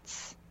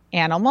thoughts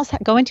and almost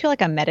go into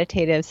a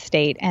meditative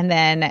state. And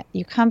then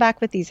you come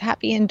back with these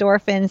happy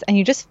endorphins and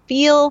you just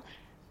feel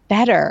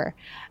better.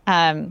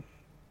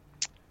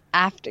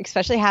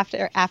 Especially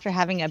after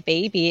having a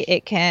baby,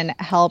 it can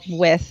help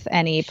with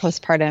any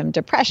postpartum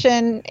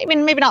depression. I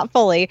mean, maybe not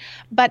fully,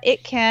 but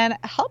it can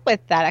help with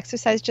that.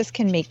 Exercise just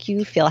can make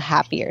you feel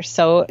happier.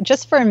 So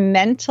just for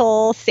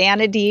mental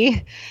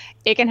sanity,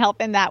 it can help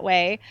in that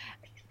way.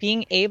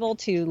 Being able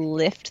to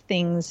lift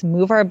things,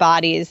 move our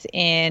bodies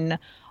in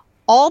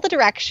all the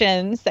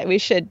directions that we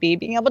should be,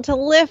 being able to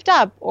lift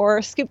up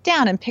or scoop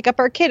down and pick up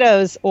our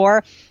kiddos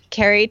or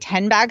carry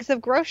 10 bags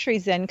of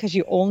groceries in because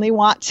you only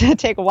want to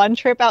take one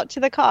trip out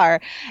to the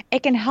car.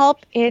 It can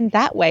help in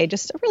that way,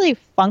 just a really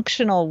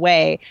functional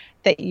way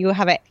that you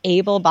have an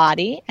able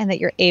body and that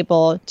you're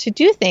able to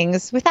do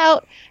things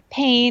without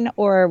pain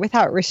or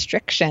without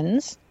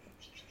restrictions.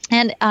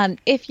 And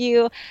if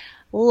you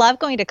love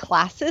going to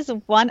classes,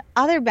 one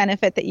other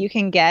benefit that you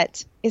can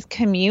get is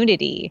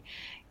community.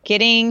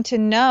 Getting to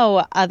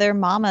know other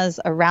mamas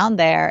around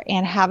there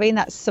and having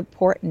that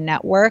support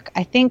network.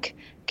 I think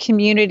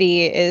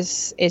community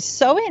is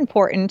so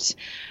important,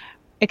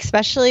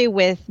 especially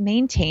with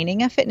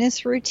maintaining a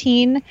fitness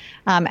routine,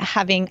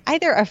 having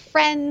either a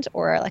friend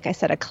or, like I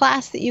said, a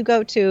class that you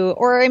go to,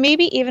 or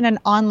maybe even an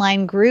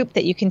online group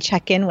that you can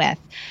check in with.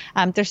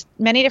 There's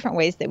many different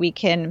ways that we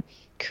can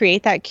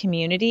create that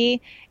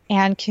community,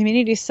 and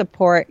community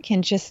support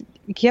can just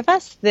give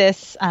us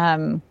this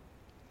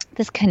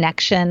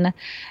connection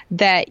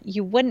that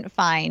you wouldn't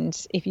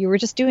find if you were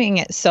just doing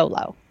it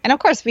solo. And of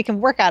course, we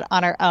can work out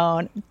on our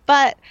own,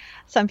 but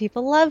some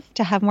people love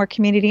to have more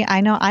community.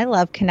 I know I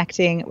love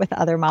connecting with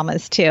other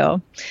mamas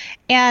too.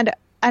 And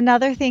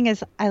another thing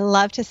is I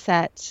love to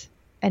set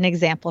an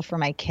example for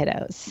my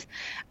kiddos.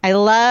 I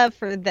love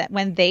for that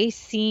when they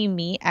see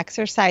me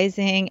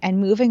exercising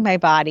and moving my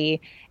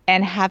body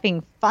and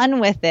having fun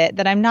with it,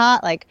 that I'm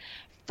not like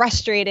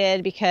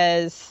frustrated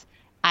because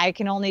I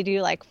can only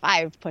do like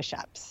 5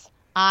 push-ups.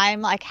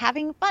 I'm like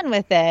having fun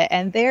with it,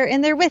 and they're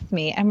in there with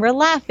me, and we're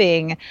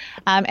laughing,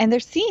 and they're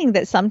seeing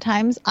that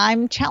sometimes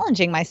I'm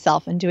challenging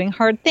myself and doing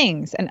hard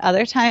things, and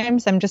other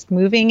times I'm just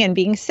moving and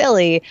being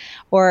silly,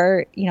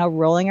 or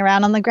rolling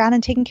around on the ground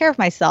and taking care of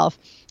myself.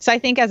 So I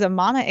think as a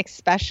mama,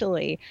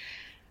 especially,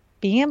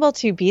 being able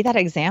to be that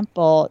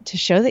example to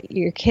show that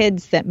your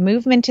kids that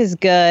movement is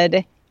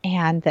good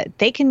and that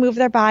they can move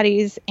their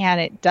bodies,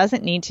 and it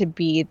doesn't need to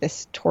be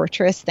this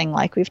torturous thing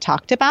like we've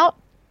talked about,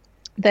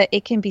 that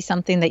it can be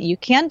something that you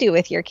can do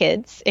with your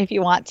kids if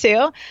you want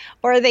to,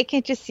 or they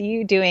can just see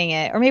you doing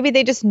it. Or maybe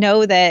they just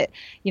know that,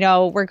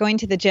 we're going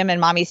to the gym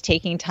and mommy's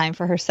taking time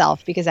for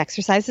herself because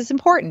exercise is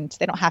important.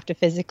 They don't have to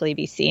physically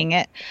be seeing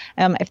it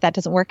if that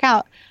doesn't work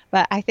out.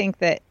 But I think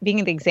that being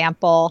an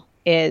example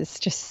is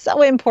just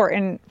so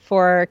important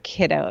for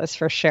kiddos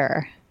for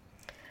sure.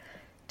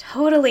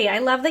 Totally. I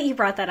love that you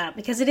brought that up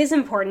because it is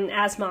important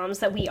as moms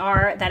that we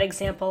are that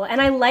example.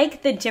 And I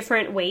like the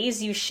different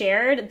ways you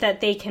shared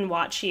that they can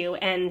watch you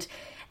and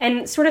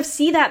sort of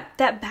see that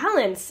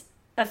balance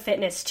of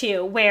fitness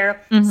too,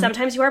 where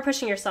sometimes you are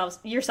pushing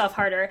yourself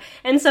harder,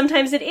 and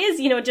sometimes it is,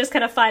 just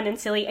kind of fun and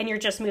silly, and you're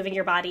just moving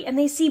your body, and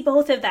they see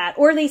both of that,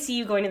 or they see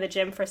you going to the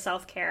gym for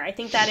self-care. I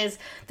think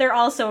they're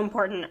all so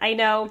important. I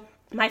know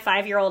my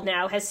 5-year-old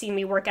now has seen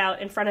me work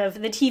out in front of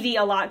the TV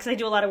a lot because I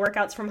do a lot of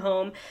workouts from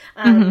home.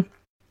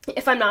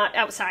 If I'm not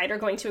outside or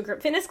going to a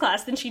group fitness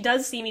class, then she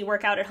does see me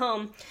work out at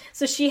home.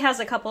 So she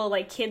has a couple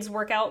like kids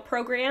workout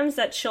programs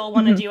that she'll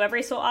want to do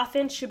every so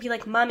often. She'll be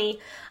like, "Mommy,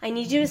 I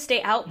need you to stay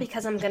out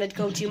because I'm going to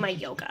go do my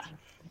yoga."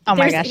 Oh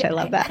my gosh, I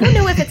love that. I don't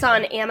know if it's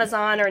on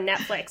Amazon or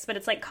Netflix, but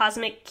it's like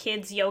Cosmic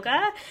Kids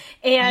Yoga.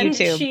 And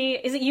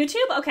YouTube. Is it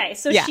YouTube? Okay,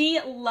 so she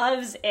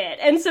loves it.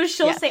 And so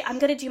she'll say, "I'm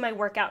going to do my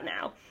workout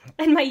now."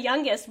 And my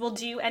youngest will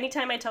do,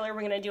 anytime I tell her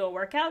we're going to do a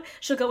workout,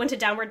 she'll go into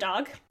downward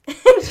dog.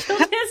 And she'll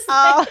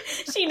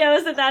just, she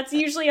knows that that's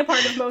usually a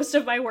part of most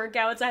of my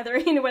workouts, either,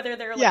 whether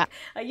they're like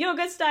a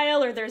yoga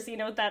style or there's,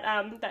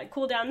 that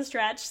cool down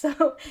stretch.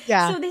 So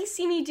they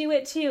see me do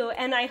it too.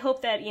 And I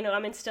hope that,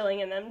 I'm instilling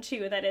in them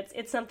too, that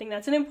it's something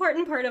that's an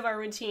important part of our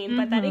routine,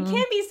 but that it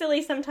can be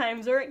silly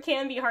sometimes, or it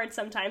can be hard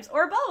sometimes,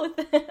 or both.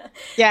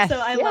 Yes. So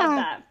I love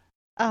that.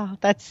 Oh,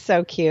 that's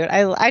so cute.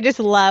 I just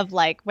love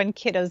like when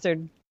kiddos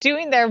are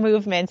doing their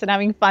movements and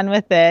having fun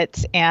with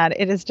it. And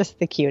it is just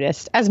the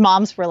cutest. As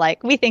moms,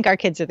 we think our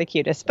kids are the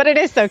cutest, but it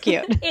is so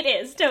cute. It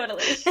is,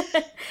 totally.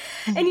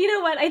 And you know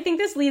what? I think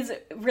this leads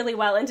really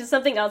well into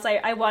something else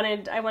I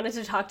wanted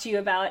to talk to you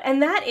about.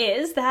 And that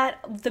is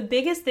that the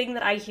biggest thing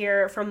that I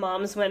hear from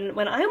moms when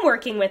I'm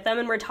working with them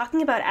and we're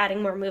talking about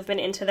adding more movement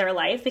into their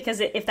life,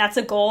 because if that's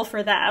a goal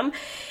for them,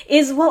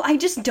 is, well, I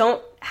just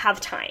don't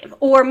have time.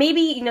 Or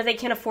maybe, they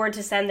can't afford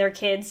to send their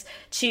kids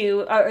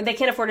or they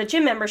can't afford a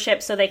gym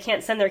membership, so they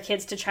can't send their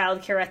kids to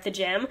childcare at the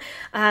gym.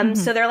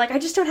 So they're like, I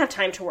just don't have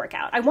time to work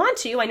out. I want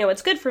to, I know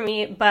it's good for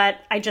me, but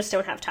I just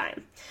don't have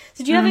time.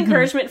 So do you have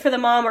encouragement for the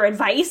mom or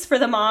advice for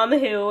the mom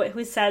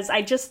who says,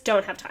 I just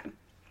don't have time?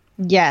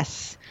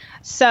 Yes.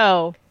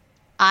 So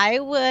I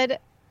would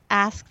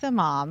ask the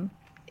mom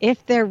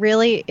if there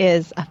really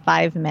is a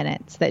 5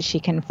 minutes that she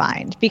can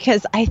find,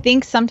 because I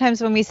think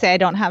sometimes when we say I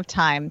don't have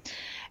time,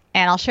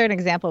 and I'll share an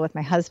example with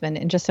my husband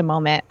in just a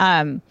moment,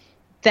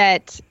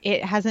 that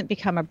it hasn't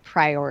become a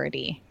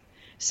priority.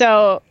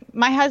 So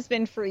my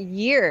husband for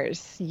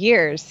years,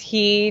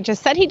 he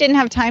just said he didn't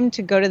have time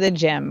to go to the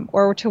gym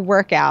or to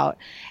work out.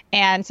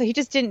 And so he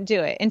just didn't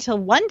do it until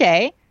one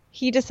day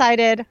he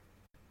decided,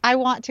 I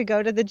want to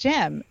go to the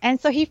gym.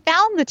 And so he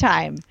found the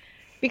time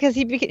because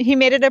he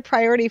made it a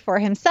priority for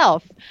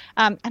himself.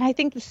 And I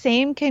think the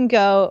same can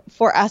go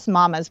for us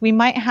mamas. We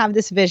might have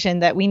this vision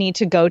that we need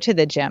to go to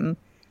the gym,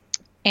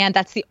 and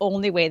that's the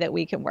only way that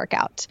we can work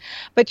out.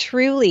 But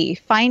truly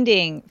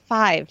finding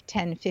 5,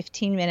 10,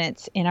 15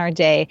 minutes in our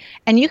day,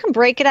 and you can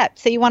break it up.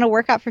 Say you want to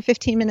work out for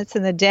 15 minutes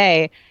in the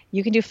day,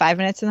 you can do 5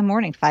 minutes in the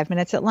morning, 5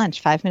 minutes at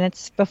lunch, 5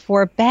 minutes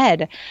before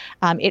bed.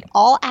 It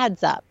all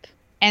adds up.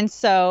 And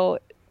so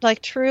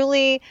like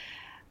truly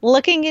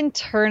looking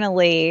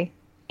internally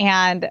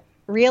and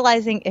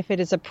realizing if it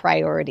is a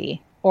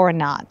priority or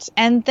not.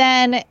 And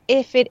then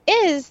if it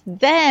is,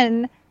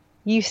 then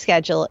you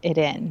schedule it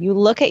in. You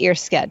look at your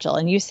schedule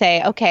and you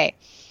say, okay,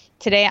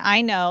 today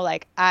I know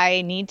like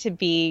I need to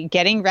be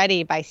getting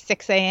ready by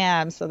 6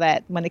 a.m. so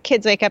that when the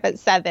kids wake up at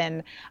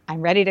 7,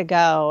 I'm ready to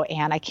go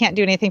and I can't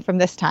do anything from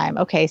this time.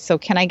 Okay, so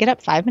can I get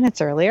up 5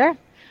 minutes earlier?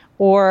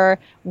 Or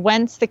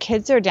once the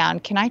kids are down,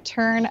 can I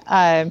turn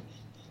a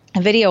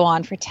video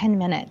on for 10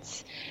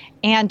 minutes?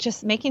 And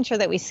just making sure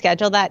that we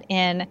schedule that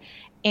in.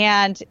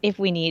 And if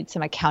we need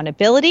some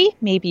accountability,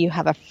 maybe you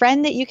have a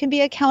friend that you can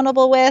be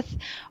accountable with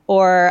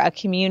or a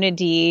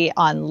community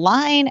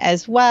online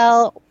as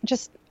well.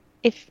 Just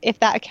if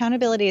that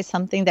accountability is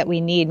something that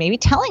we need, maybe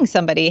telling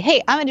somebody,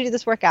 hey, I'm going to do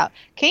this workout.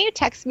 Can you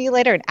text me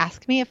later and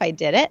ask me if I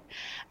did it?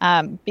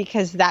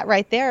 Because that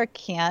right there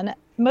can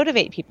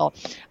motivate people.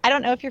 I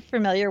don't know if you're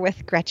familiar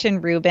with Gretchen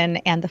Rubin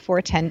and the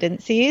 4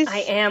 Tendencies. I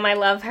am. I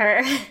love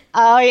her.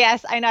 Oh,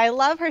 yes. I know. I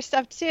love her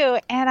stuff too.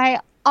 And I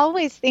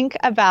always think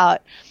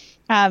about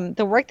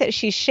the work that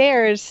she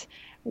shares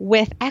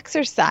with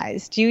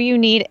exercise. Do you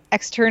need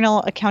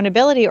external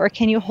accountability or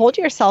can you hold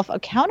yourself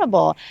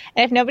accountable?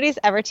 And if nobody's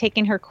ever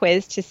taken her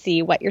quiz to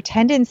see what your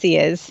tendency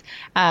is,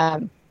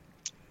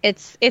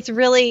 it's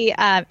really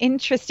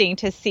interesting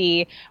to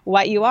see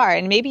what you are.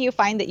 And maybe you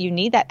find that you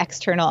need that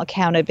external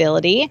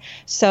accountability.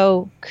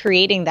 So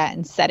creating that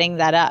and setting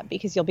that up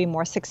because you'll be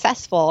more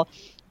successful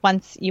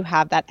once you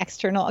have that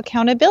external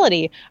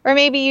accountability. Or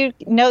maybe you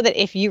know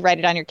that if you write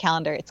it on your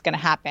calendar, it's going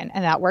to happen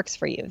and that works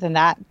for you. Then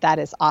that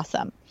is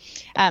awesome.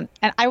 And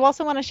I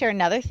also want to share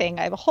another thing.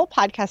 I have a whole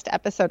podcast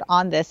episode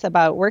on this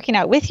about working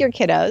out with your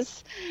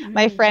kiddos. Mm-hmm.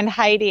 My friend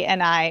Heidi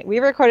and I, we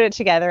recorded it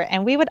together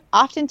and we would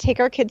often take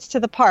our kids to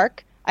the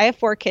park. I have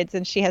 4 kids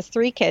and she has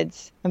 3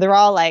 kids and they're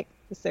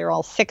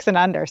all 6 and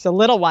under, so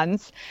little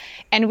ones.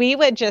 And we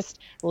would just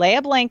lay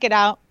a blanket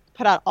out,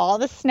 put out all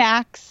the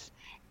snacks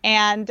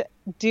and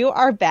do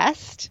our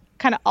best,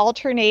 kind of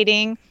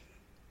alternating.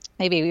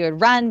 Maybe we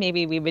would run,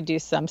 maybe we would do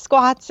some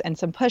squats and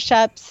some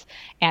push-ups.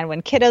 And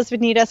when kiddos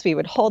would need us, we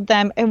would hold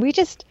them. And we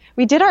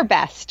did our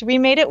best. We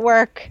made it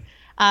work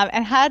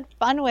and had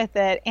fun with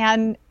it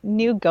and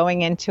knew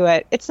going into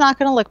it, it's not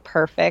going to look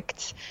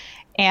perfect.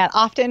 And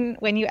often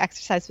when you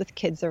exercise with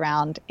kids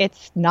around,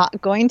 it's not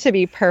going to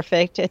be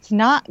perfect. It's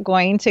not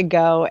going to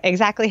go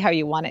exactly how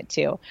you want it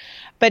to.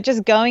 But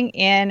just going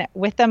in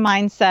with the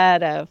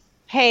mindset of,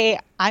 hey,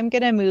 I'm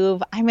going to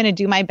move, I'm going to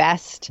do my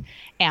best.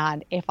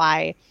 And if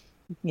I,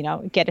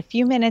 get a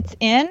few minutes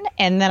in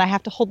and then I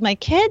have to hold my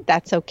kid,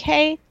 that's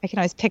okay. I can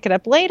always pick it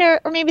up later,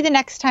 or maybe the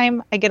next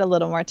time I get a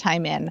little more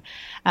time in.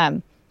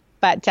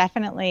 But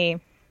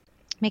definitely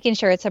making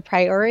sure it's a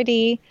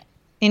priority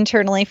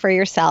internally for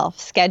yourself,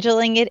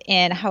 scheduling it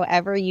in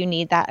however you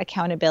need that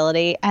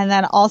accountability. And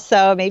then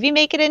also maybe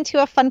make it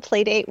into a fun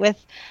play date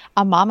with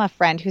a mama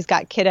friend who's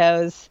got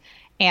kiddos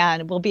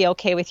and will be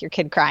okay with your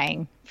kid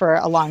crying for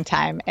a long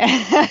time.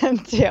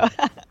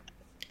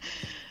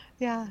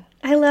 Yeah.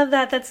 I love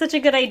that. That's such a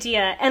good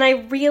idea. And I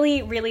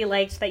really, really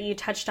liked that you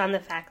touched on the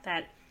fact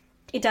that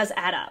it does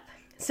add up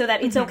so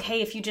that it's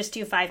okay if you just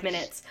do 5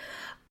 minutes.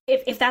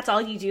 If that's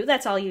all you do,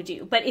 that's all you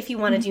do. But if you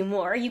want to do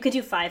more, you could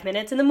do 5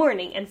 minutes in the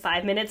morning and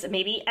 5 minutes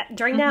maybe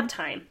during nap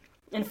time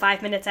and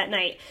 5 minutes at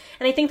night.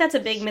 And I think that's a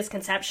big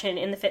misconception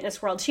in the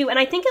fitness world too. And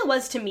I think it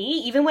was to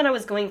me, even when I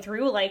was going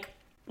through like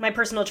my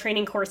personal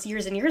training course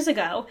years and years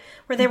ago,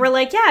 where they were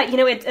like, yeah,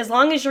 as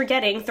long as you're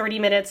getting 30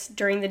 minutes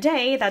during the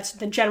day, that's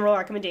the general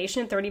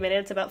recommendation, 30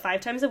 minutes about 5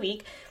 times a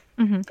week.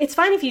 It's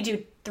fine if you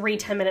do 3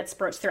 10-minute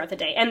spurts throughout the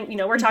day. And,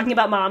 we're talking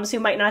about moms who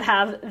might not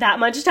have that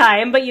much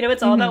time, but,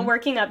 it's all about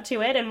working up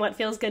to it and what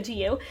feels good to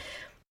you.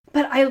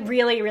 But I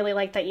really, really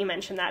like that you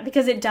mentioned that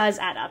because it does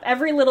add up.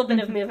 Every little bit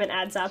of movement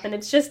adds up. And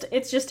it's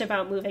just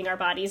about moving our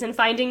bodies and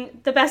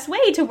finding the best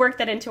way to work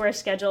that into our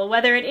schedule,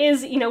 whether it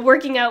is,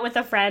 working out with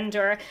a friend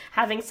or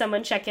having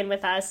someone check in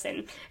with us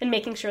and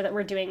making sure that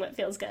we're doing what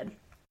feels good.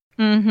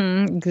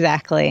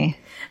 Exactly.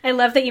 I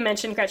love that you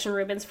mentioned Gretchen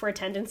Rubin's 4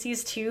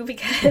 Tendencies too,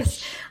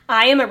 because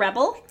I am a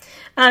rebel,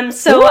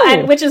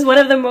 which is one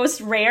of the most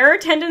rare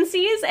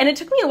tendencies. And it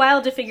took me a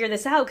while to figure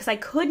this out because I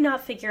could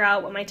not figure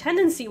out what my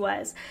tendency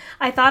was.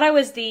 I thought I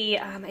was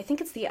I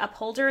think it's the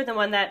upholder, the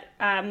one that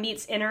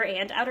meets inner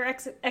and outer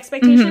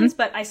expectations.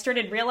 But I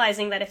started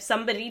realizing that if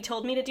somebody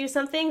told me to do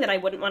something, that I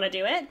wouldn't want to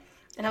do it.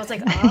 And I was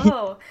like,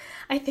 oh,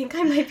 I think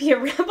I might be a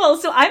rebel.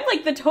 So I'm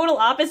like the total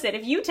opposite.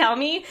 If you tell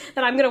me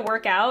that I'm going to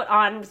work out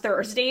on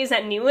Thursdays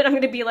at noon, I'm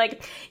going to be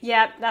like,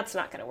 yeah, that's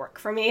not going to work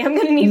for me. I'm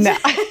going to need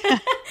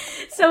to.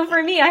 So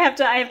for me, I have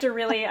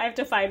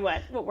to find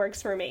what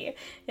works for me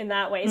in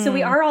that way. So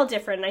we are all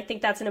different. And I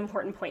think that's an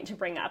important point to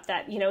bring up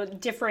that,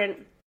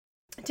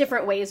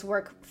 different ways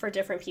work for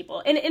different people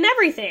in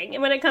everything.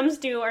 And when it comes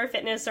to our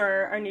fitness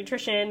or our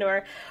nutrition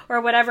or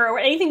whatever, or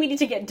anything we need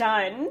to get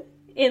done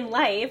in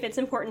life, it's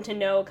important to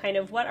know kind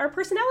of what our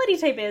personality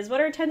type is, what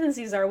our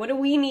tendencies are, what do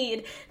we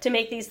need to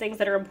make these things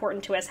that are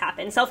important to us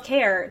happen.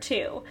 Self-care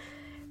too.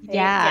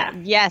 Yeah,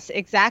 yes,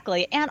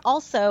 exactly. And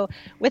also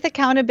with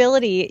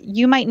accountability,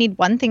 you might need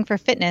one thing for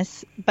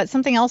fitness, but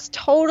something else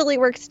totally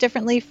works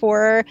differently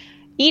for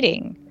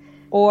eating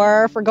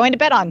or for going to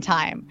bed on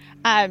time.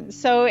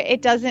 So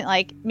it doesn't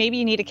like maybe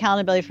you need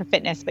accountability for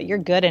fitness, but you're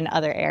good in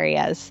other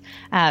areas.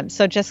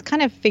 So just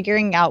kind of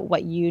figuring out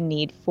what you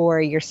need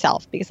for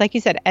yourself, because like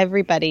you said,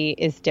 everybody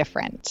is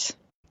different.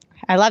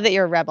 I love that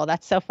you're a rebel.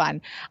 That's so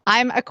fun.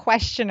 I'm a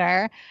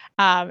questioner.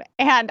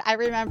 And I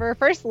remember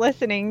first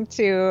listening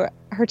to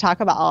her talk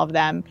about all of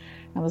them.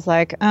 I was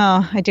like,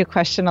 oh, I do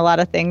question a lot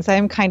of things. I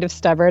am kind of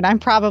stubborn. I'm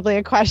probably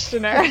a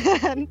questioner.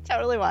 And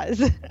totally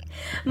was.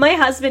 My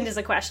husband is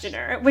a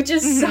questioner, which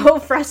is so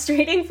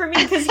frustrating for me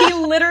because he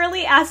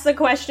literally asks a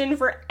question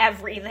for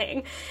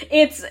everything.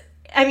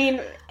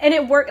 And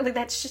it works, like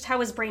that's just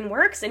how his brain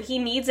works, and he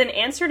needs an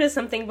answer to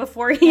something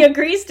before he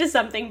agrees to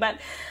something.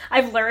 But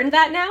I've learned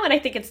that now, and I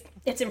think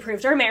it's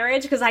improved our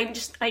marriage because I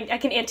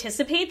can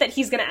anticipate that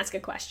he's going to ask a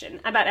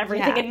question about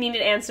everything and need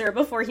an answer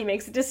before he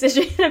makes a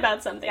decision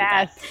about something.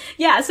 Yes.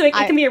 But, so it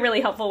can be a really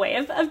helpful way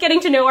of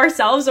getting to know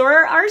ourselves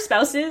or our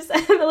spouses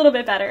a little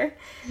bit better.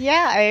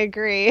 Yeah, I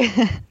agree.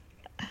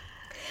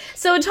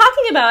 So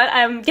talking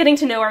about getting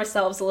to know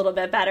ourselves a little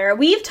bit better,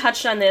 we've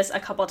touched on this a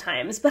couple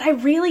times, but I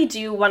really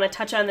do want to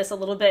touch on this a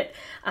little bit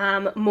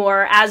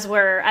more as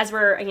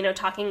we're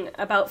talking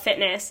about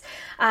fitness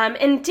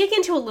and dig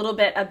into a little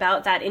bit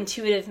about that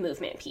intuitive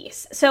movement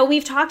piece. So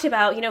we've talked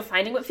about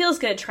finding what feels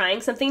good,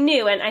 trying something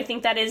new, and I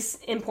think that is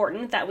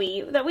important that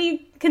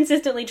we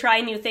consistently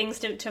try new things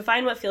to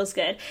find what feels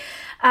good.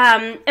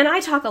 And I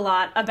talk a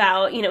lot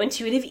about,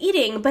 intuitive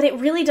eating, but it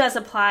really does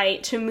apply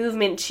to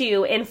movement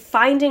too, and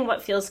finding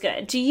what feels good.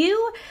 Do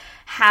you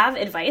have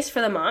advice for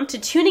the mom to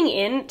tuning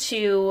in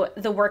to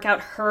the workout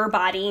her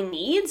body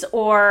needs,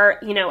 or,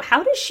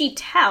 how does she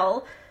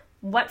tell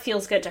what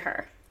feels good to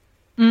her?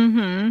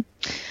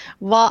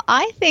 Well,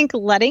 I think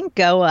letting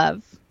go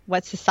of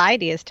what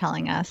society is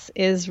telling us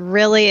is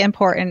really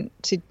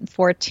important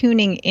for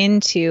tuning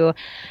into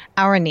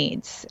our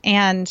needs.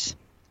 And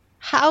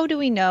how do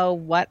we know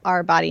what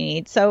our body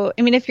needs? So,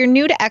 if you're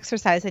new to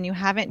exercise and you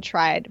haven't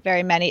tried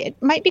very many,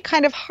 it might be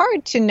kind of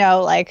hard to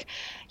know, like,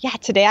 yeah,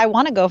 today I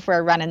want to go for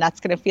a run and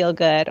that's going to feel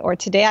good. Or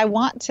today I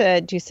want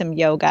to do some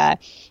yoga.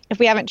 If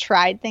we haven't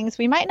tried things,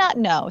 we might not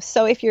know.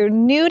 So if you're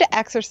new to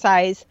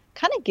exercise,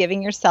 kind of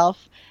giving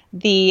yourself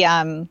the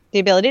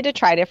ability to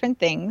try different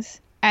things,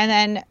 and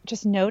then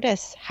just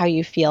notice how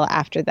you feel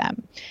after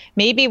them.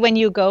 Maybe when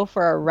you go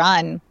for a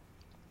run,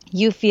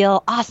 you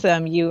feel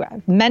awesome. You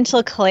have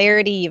mental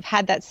clarity. You've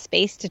had that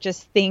space to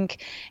just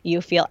think.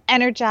 You feel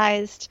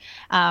energized.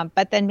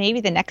 But then maybe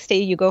the next day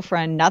you go for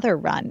another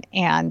run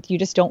and you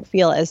just don't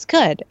feel as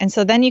good. And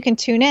so then you can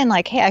tune in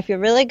like, hey, I feel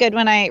really good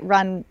when I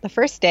run the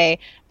first day.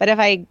 But if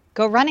I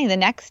go running the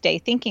next day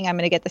thinking I'm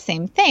going to get the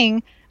same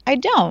thing, I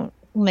don't.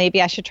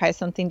 Maybe I should try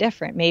something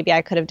different. Maybe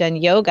I could have done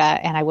yoga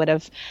and I would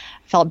have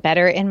felt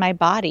better in my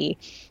body.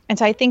 And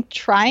so I think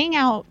trying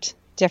out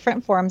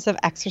different forms of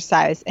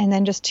exercise and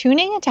then just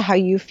tuning into how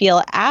you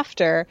feel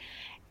after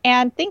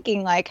and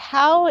thinking like,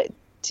 how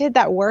did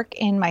that work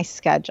in my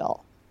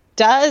schedule?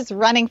 Does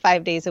running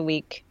 5 days a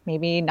week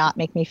maybe not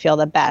make me feel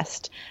the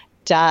best?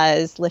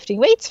 Does lifting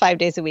weights 5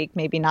 days a week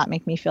maybe not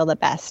make me feel the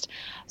best?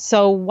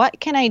 So what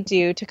can I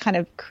do to kind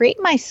of create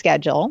my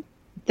schedule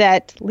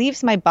that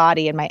leaves my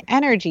body and my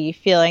energy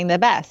feeling the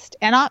best?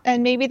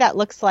 And maybe that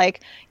looks like,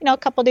 a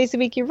couple days a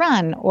week you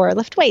run or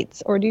lift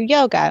weights or do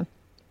yoga.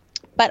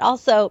 But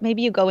also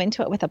maybe you go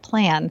into it with a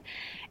plan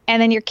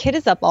and then your kid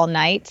is up all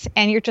night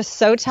and you're just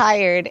so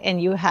tired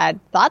and you had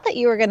thought that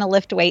you were going to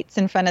lift weights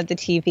in front of the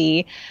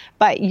TV,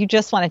 but you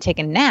just want to take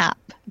a nap,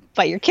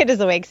 but your kid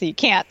is awake so you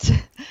can't.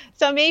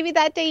 So maybe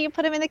that day you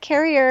put him in the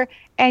carrier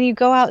and you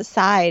go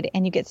outside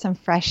and you get some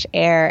fresh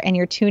air and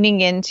you're tuning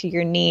into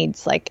your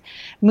needs. Like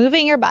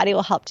moving your body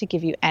will help to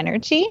give you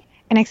energy,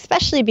 and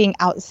especially being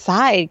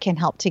outside can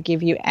help to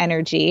give you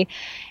energy.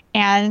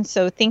 And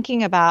so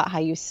thinking about how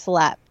you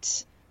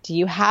slept. Do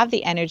you have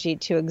the energy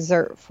to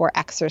exert for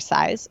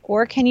exercise,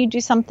 or can you do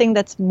something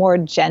that's more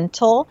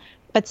gentle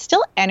but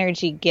still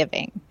energy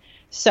giving?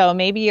 So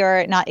maybe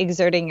you're not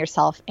exerting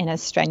yourself in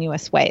as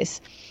strenuous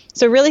ways.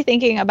 So really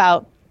thinking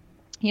about,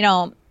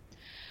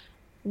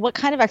 what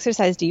kind of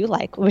exercise do you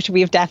like, which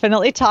we've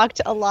definitely talked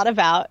a lot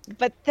about,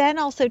 but then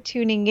also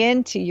tuning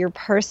into your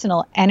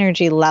personal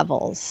energy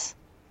levels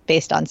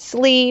based on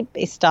sleep,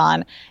 based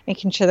on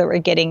making sure that we're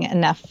getting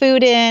enough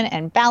food in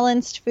and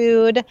balanced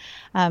food,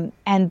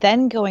 and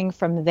then going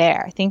from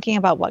there, thinking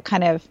about what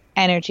kind of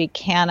energy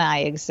can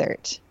I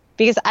exert?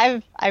 Because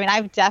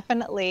I've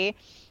definitely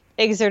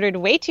exerted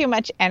way too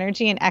much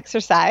energy in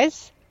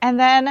exercise and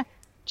then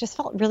just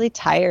felt really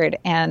tired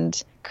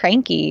and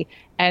cranky,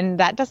 and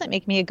that doesn't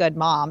make me a good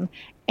mom.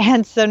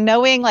 And so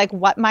knowing like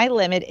what my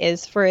limit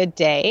is for a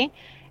day,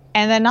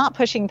 and then not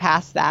pushing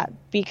past that,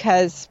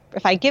 because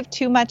if I give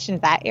too much in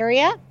that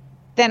area,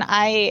 then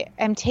I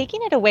am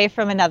taking it away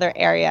from another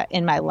area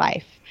in my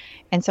life.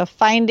 And so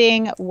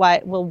finding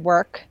what will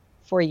work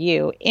for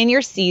you in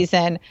your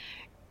season,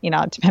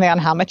 depending on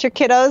how much your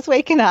kiddo is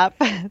waking up,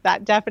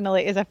 that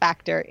definitely is a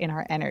factor in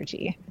our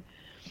energy.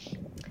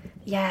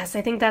 Yes,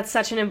 I think that's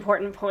such an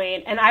important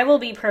point. And I will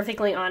be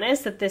perfectly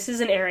honest that this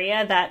is an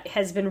area that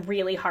has been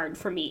really hard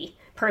for me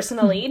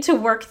personally to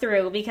work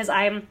through, because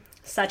I'm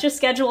such a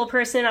schedule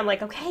person. I'm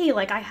like, okay,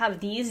 like I have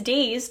these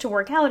days to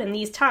work out in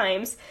these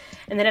times.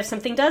 And then if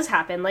something does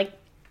happen, like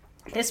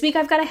this week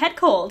I've got a head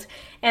cold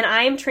and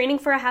I'm training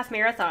for a half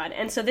marathon.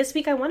 And so this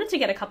week I wanted to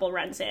get a couple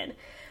runs in,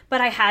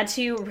 but I had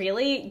to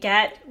really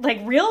get like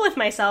real with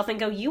myself and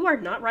go, you are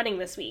not running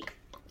this week.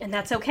 And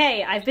that's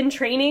okay. I've been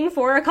training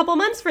for a couple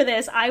months for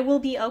this. I will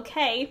be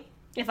okay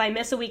if I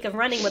miss a week of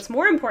running. What's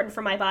more important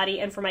for my body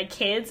and for my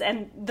kids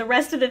and the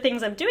rest of the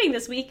things I'm doing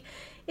this week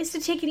is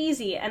to take it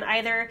easy and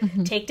either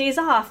take days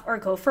off or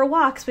go for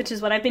walks, which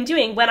is what I've been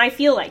doing when I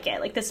feel like it.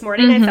 Like this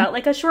morning, I felt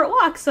like a short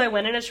walk, so I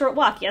went on a short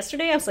walk.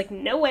 Yesterday, I was like,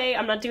 no way,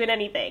 I'm not doing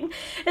anything.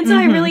 And so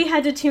I really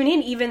had to tune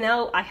in, even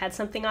though I had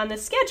something on the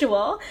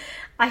schedule.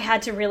 I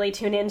had to really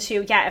tune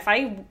into, if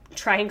I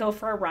try and go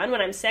for a run when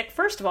I'm sick,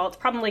 first of all, it's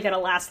probably going to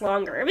last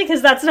longer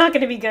because that's not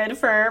going to be good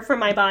for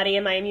my body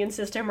and my immune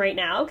system right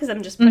now because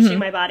I'm just pushing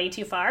my body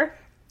too far.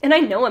 And I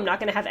know I'm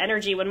not going to have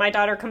energy when my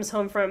daughter comes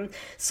home from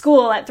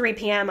school at 3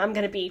 p.m. I'm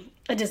going to be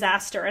a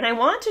disaster. And I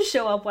want to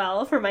show up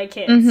well for my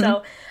kids.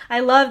 So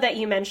I love that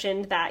you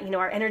mentioned that,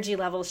 our energy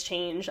levels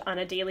change on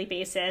a daily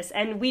basis.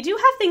 And we do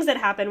have things that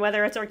happen,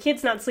 whether it's our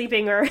kids not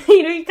sleeping or,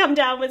 you come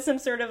down with some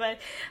sort of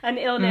an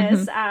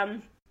illness.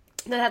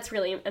 That's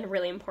really a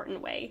really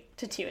important way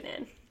to tune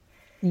in.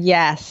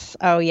 Yes.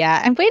 Oh,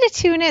 yeah. And way to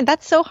tune in.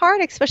 That's so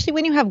hard, especially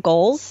when you have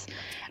goals.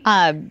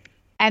 And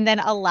then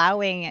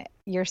allowing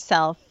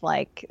yourself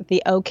like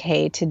the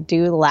okay to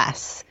do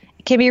less.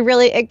 It can be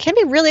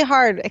really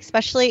hard,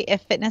 especially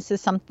if fitness is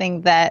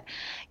something that,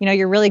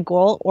 you're really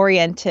goal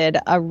oriented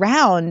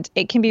around.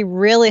 It can be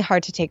really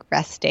hard to take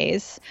rest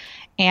days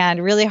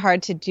and really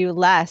hard to do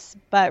less,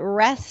 but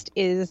rest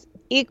is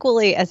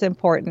equally as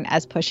important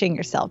as pushing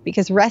yourself,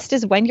 because rest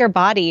is when your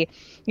body,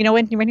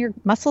 when your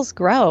muscles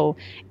grow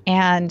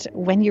and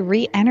when you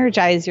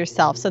re-energize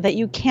yourself so that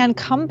you can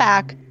come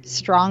back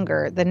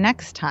stronger the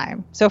next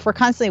time. So if we're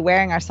constantly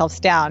wearing ourselves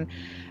down,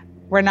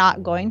 we're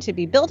not going to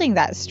be building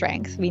that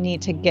strength. We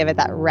need to give it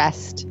that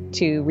rest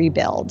to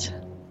rebuild.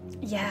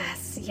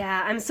 Yes.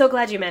 Yeah. I'm so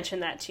glad you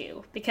mentioned that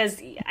too,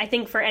 because I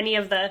think for any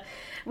of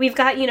we've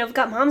got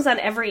moms on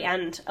every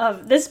end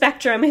of the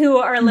spectrum who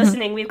are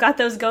listening. We've got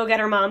those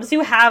go-getter moms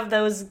who have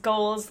those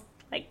goals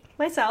like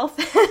myself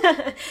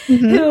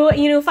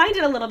who, find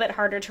it a little bit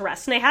harder to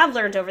rest. And I have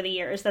learned over the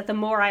years that the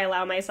more I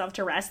allow myself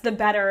to rest, the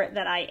better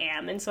that I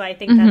am. And so I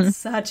think that's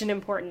such an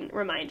important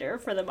reminder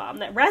for the mom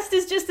that rest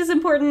is just as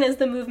important as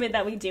the movement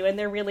that we do. And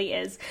there really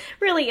is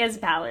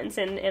balance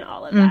in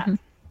all of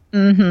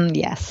that.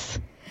 Yes.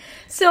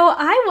 So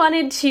I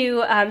wanted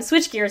to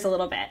switch gears a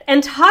little bit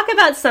and talk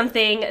about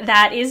something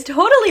that is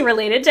totally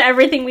related to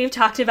everything we've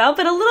talked about,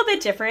 but a little bit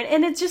different.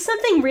 And it's just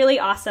something really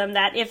awesome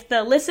that if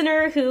the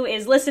listener who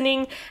is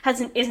listening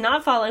is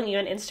not following you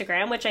on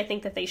Instagram, which I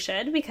think that they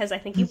should, because I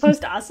think you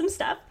post awesome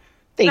stuff.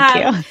 Thank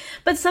you.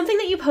 But something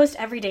that you post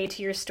every day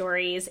to your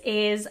stories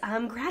is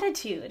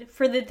gratitude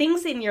for the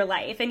things in your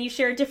life. And you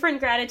share different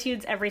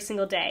gratitudes every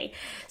single day.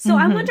 So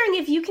I'm wondering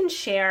if you can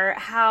share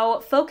how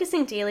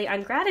focusing daily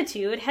on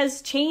gratitude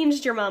has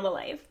changed your mama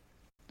life.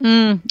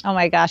 Oh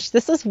my gosh.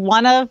 This is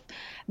one of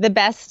the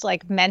best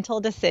mental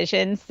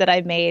decisions that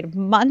I made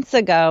months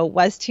ago,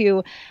 was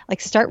to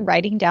start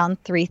writing down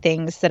 3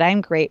 things that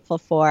I'm grateful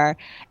for.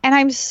 And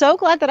I'm so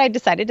glad that I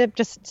decided to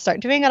just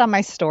start doing it on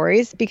my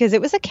stories, because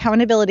it was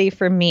accountability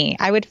for me.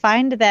 I would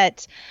find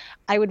that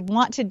I would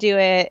want to do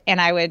it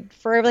and I would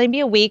for maybe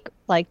a week,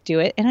 do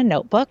it in a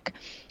notebook,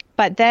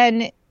 but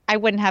then I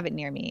wouldn't have it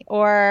near me,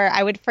 or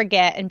I would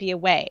forget and be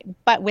away.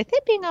 But with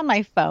it being on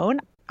my phone,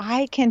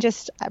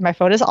 my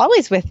phone is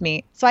always with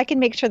me. So I can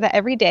make sure that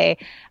every day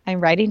I'm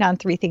writing down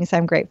 3 things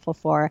I'm grateful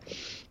for.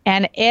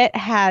 And it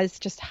has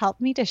just helped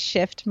me to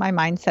shift my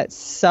mindset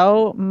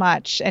so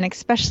much. And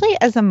especially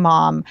as a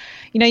mom,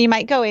 you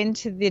might go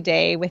into the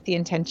day with the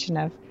intention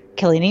of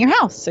cleaning your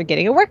house or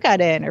getting a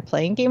workout in or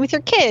playing a game with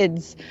your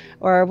kids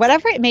or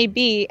whatever it may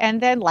be.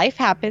 And then life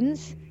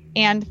happens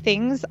and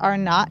things are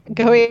not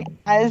going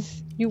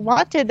as you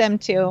wanted them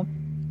to.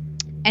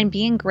 And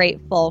being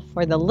grateful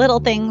for the little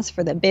things,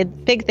 for the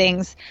big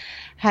things,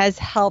 has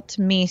helped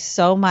me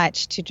so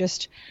much to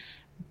just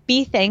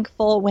be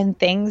thankful when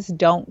things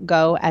don't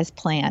go as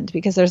planned,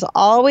 because there's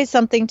always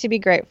something to be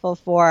grateful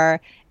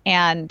for.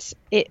 And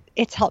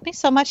it's helped me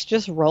so much to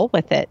just roll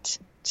with it,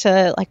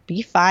 to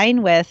be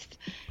fine with,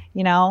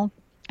 a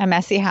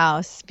messy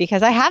house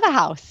because I have a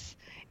house,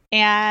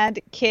 and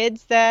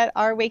kids that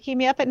are waking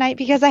me up at night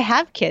because I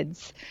have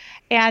kids,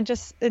 and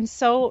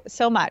so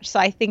much.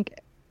 So I think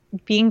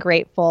being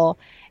grateful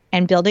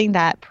and building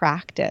that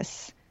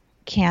practice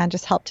can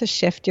just help to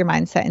shift your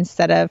mindset,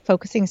 instead of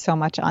focusing so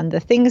much on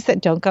the things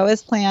that don't go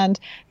as planned,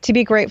 to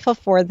be grateful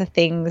for the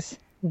things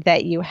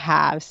that you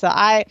have. So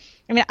I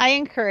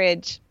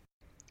encourage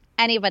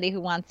anybody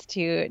who wants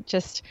to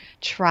just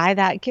try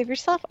that, give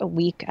yourself a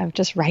week of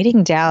just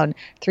writing down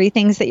 3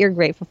 things that you're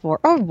grateful for,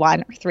 or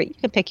 1 or 3. You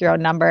can pick your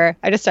own number.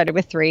 I just started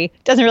with 3.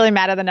 Doesn't really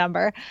matter the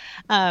number,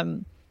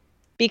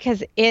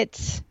 because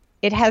it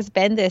has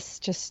been this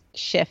just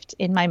shift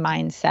in my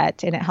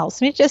mindset, and it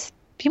helps me just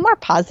be more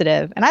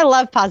positive. And I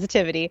love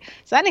positivity.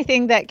 So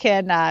anything that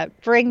can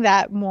bring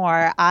that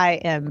more, I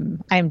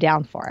am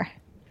down for.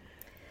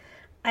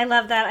 I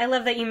love that. I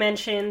love that you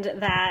mentioned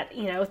that,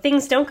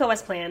 things don't go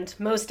as planned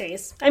most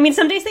days. I mean,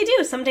 some days they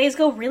do. Some days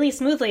go really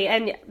smoothly.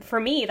 And for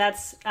me,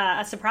 that's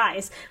a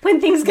surprise when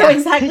things go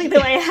exactly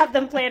the way I have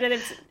them planned.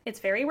 And it's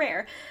very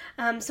rare.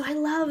 So I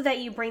love that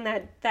you bring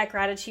that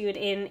gratitude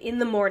in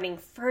the morning,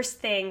 first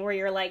thing, where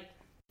you're like,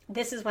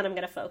 this is what I'm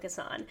going to focus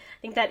on.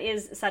 I think that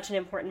is such an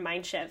important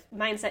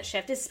mindset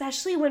shift,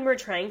 especially when we're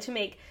trying to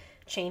make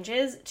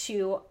changes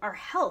to our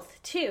health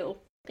too.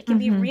 It can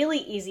be really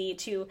easy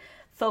to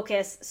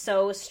focus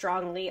so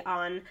strongly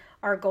on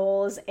our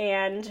goals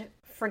and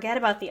forget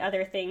about the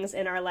other things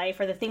in our life,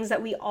 or the things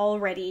that we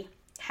already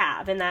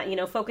have, and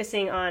that,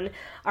 focusing on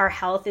our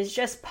health is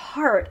just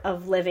part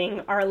of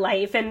living our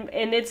life, and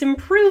it's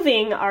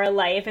improving our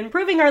life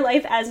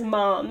as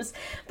moms.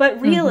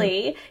 But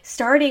really,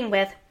 starting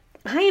with,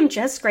 I am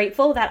just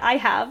grateful that I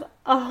have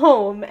a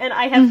home and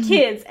I have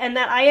kids, and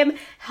that I am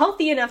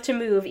healthy enough to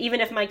move,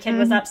 even if my kid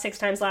was up 6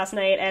 times last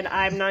night and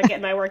I'm not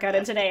getting my workout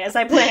in today as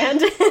I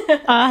planned.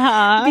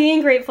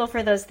 Being grateful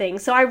for those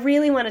things. So I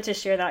really wanted to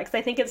share that because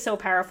I think it's so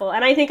powerful.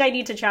 And I think I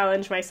need to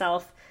challenge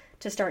myself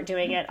to start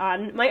doing it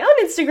on my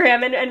own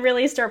Instagram and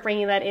really start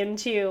bringing that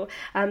into,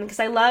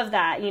 because I love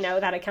that,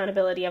 that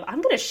accountability of,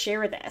 I'm going to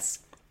share this.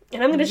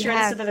 And I'm going to share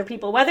this with other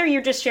people, whether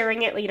you're just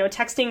sharing it,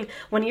 texting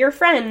one of your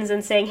friends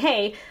and saying,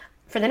 hey,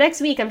 for the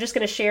next week, I'm just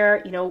going to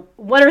share,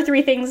 1 or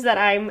 3 things that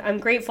I'm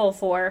grateful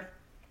for,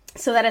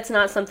 so that it's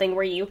not something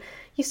where you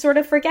sort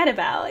of forget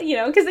about,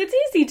 because it's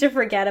easy to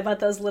forget about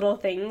those little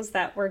things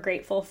that we're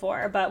grateful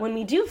for. But when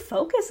we do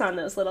focus on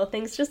those little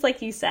things, just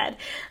like you said,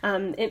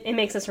 it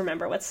makes us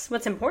remember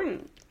what's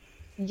important.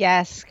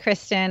 Yes,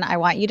 Kristen, I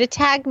want you to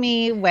tag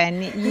me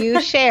when you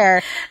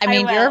share. I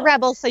mean, you're a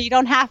rebel, so you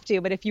don't have to,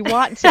 but if you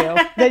want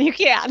to, then you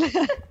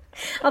can.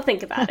 I'll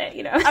think about it,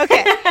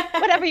 Okay,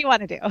 whatever you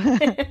want to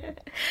do.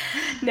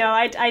 No,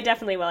 I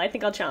definitely will. I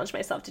think I'll challenge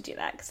myself to do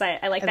that because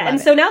I like that.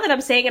 And so now that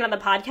I'm saying it on the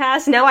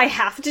podcast, now I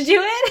have to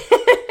do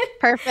it.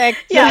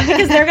 Perfect. Yeah,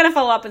 because they're going to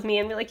follow up with me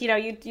and be like,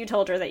 you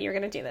told her that you're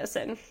going to do this,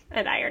 and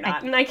I are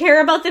not. And I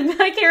care about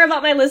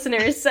my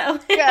listeners. So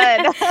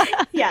good.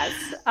 Yes.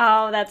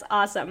 Oh, that's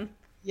awesome.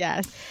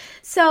 Yes.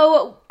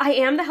 So I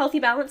am the Healthy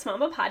Balance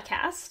Mama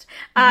podcast.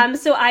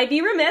 So I'd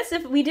be remiss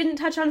if we didn't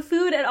touch on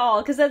food at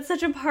all, because that's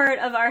such a part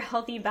of our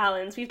healthy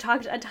balance. We've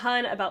talked a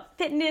ton about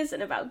fitness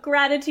and about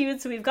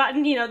gratitude. So we've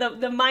gotten,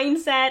 the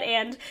mindset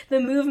and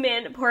the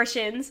movement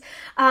portions.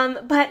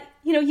 But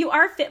you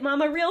are Fit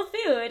Mama Real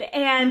Food,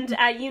 and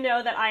you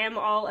know that I am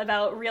all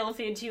about real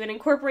food too, and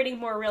incorporating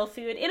more real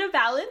food in a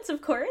balance,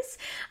 of course.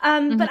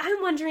 But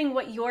I'm wondering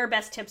what your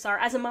best tips are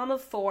as a mom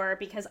of 4,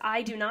 because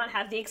I do not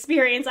have the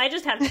experience. I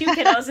just have 2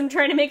 kiddos and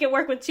trying to make it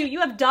work with 2.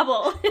 You have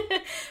double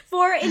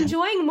for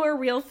enjoying more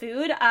real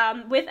food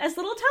with as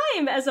little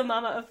time as a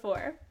mama of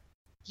 4.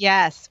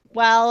 Yes.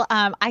 Well,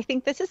 I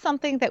think this is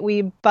something that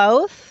we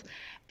both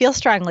feel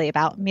strongly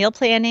about. Meal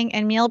planning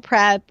and meal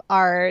prep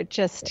are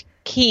just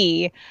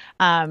key.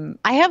 I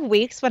have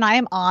weeks when I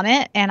am on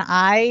it and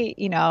I,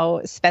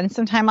 spend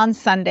some time on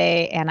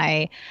Sunday and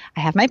I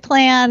have my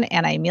plan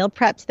and I meal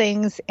prep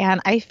things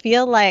and I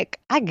feel like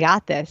I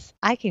got this.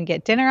 I can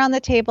get dinner on the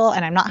table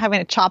and I'm not having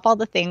to chop all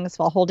the things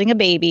while holding a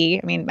baby.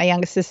 I mean, my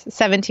youngest is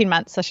 17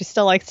 months, so she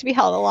still likes to be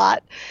held a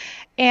lot.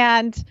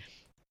 And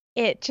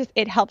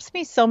it helps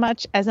me so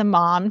much as a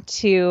mom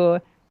to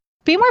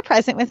be more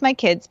present with my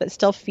kids, but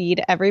still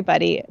feed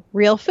everybody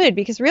real food,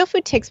 because real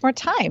food takes more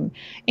time.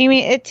 I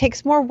mean, it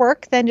takes more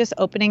work than just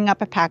opening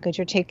up a package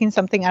or taking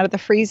something out of the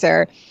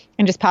freezer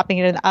and just popping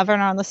it in the oven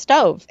or on the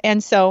stove.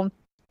 And so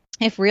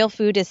if real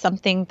food is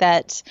something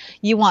that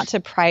you want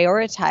to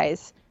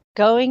prioritize,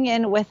 going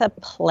in with a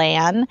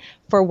plan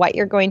for what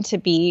you're going to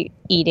be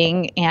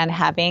eating and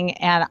having.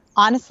 And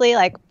honestly,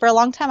 for a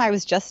long time, I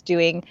was just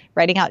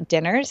writing out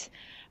dinners.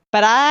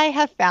 But I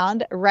have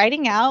found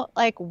writing out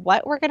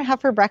what we're going to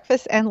have for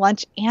breakfast and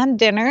lunch and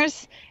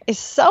dinners is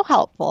so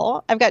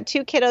helpful. I've got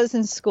 2 kiddos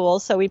in school,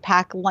 so we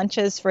pack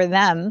lunches for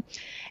them.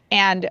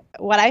 And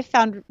what I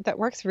found that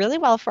works really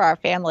well for our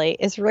family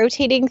is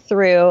rotating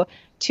through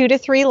 2 to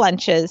 3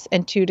 lunches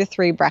and 2 to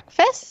 3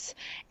 breakfasts.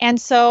 And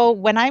so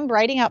when I'm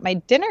writing out my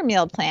dinner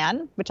meal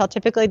plan, which I'll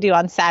typically do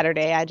on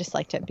Saturday, I just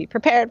like to be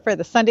prepared for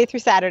the Sunday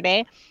through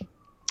Saturday.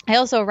 I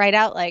also write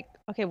out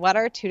okay, what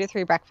are 2 to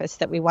 3 breakfasts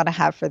that we want to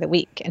have for the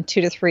week and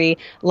 2 to 3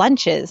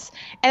 lunches?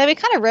 And then we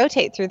kind of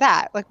rotate through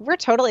that. We're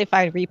totally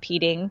fine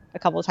repeating a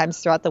couple of times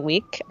throughout the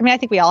week. I mean, I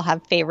think we all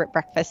have favorite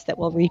breakfasts that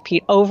we'll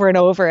repeat over and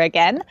over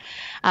again.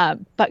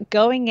 But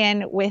going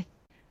in with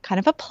kind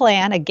of a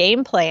plan, a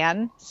game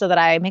plan, so that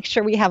I make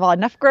sure we have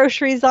enough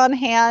groceries on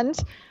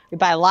hand. We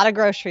buy a lot of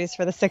groceries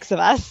for the 6 of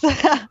us.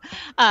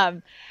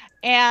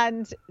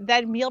 and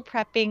then meal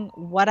prepping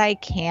what I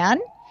can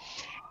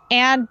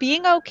and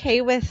being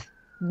okay with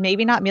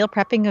maybe not meal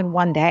prepping in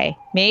one day.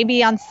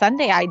 Maybe on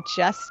Sunday, I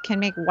just can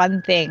make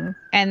one thing.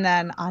 And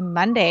then on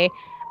Monday,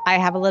 I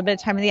have a little bit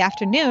of time in the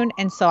afternoon.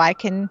 And so I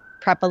can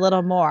prep a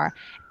little more.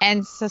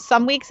 And so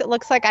some weeks it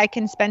looks like I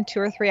can spend 2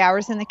 or 3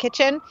 hours in the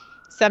kitchen.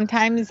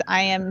 Sometimes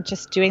I am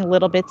just doing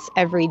little bits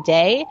every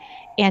day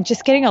and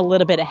just getting a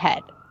little bit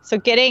ahead. So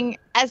getting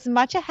as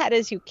much ahead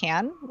as you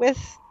can with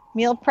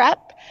meal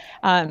prep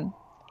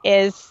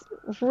is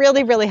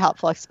really, really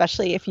helpful,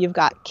 especially if you've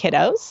got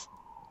kiddos.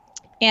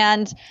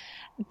 And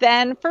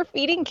then for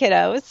feeding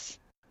kiddos,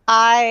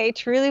 I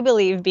truly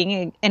believe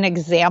being an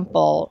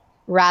example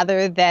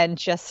rather than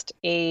just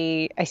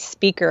a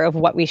speaker of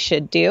what we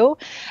should do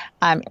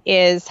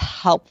is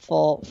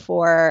helpful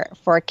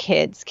for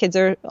kids. Kids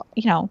are,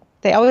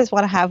 they always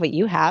want to have what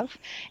you have.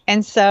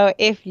 And so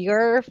if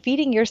you're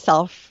feeding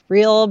yourself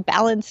real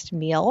balanced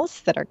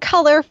meals that are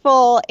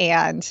colorful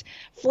and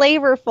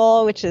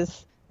flavorful, which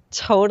is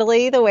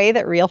totally the way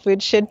that real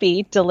food should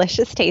be,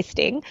 delicious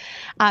tasting,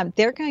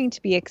 they're going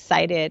to be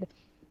excited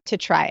to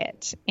try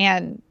it.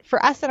 And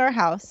for us in our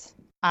house,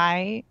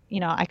 I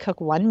cook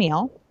one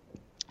meal,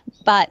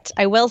 but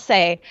I will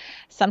say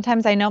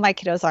sometimes I know my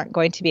kiddos aren't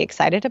going to be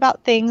excited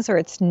about things or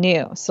it's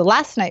new. So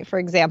last night, for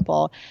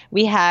example,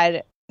 we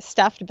had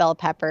stuffed bell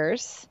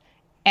peppers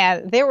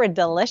and they were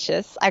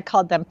delicious. I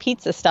called them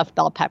pizza stuffed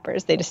bell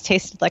peppers. They just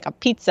tasted like a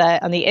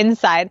pizza on the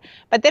inside,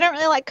 but they don't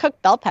really like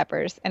cooked bell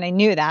peppers. And I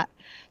knew that.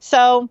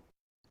 So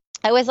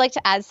I always like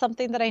to add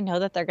something that I know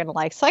that they're going to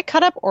like. So I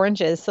cut up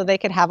oranges so they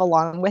could have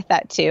along with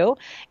that too.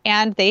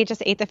 And they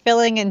just ate the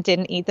filling and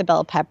didn't eat the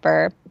bell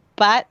pepper.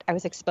 But I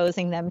was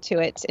exposing them to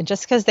it. And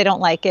just because they don't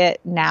like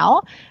it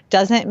now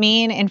doesn't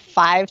mean in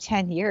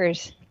 5-10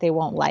 years they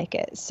won't like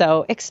it.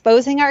 So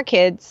exposing our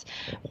kids.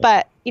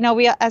 But,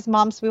 we as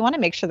moms, we want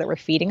to make sure that we're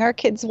feeding our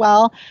kids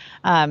well.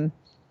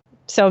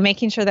 So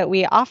making sure that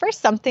we offer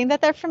something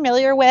that they're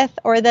familiar with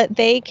or that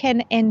they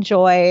can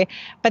enjoy,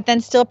 but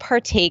then still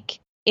partake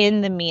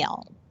in the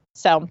meal.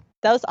 So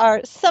those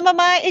are some of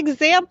my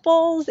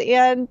examples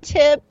and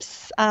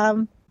tips.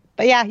 But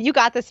yeah, you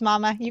got this,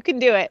 Mama. You can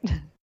do it.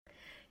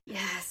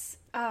 Yes.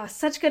 Oh,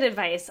 such good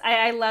advice.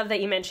 I love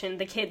that you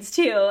mentioned the kids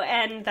too,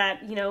 and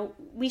that,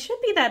 we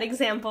should be that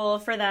example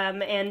for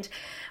them. And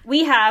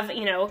we have,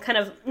 kind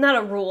of not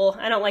a rule.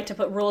 I don't like to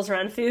put rules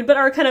around food, but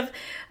our kind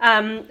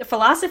of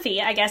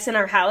philosophy, I guess, in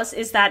our house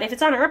is that if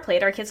it's on our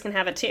plate, our kids can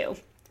have it too.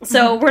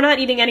 So we're not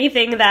eating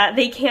anything that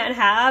they can't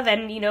have.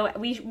 And,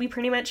 we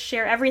pretty much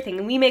share everything.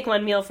 And we make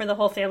one meal for the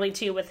whole family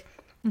too with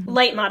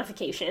light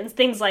modifications.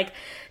 Things like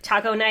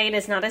taco night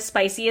is not as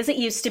spicy as it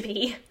used to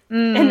be.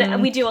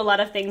 And we do a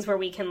lot of things where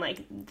we can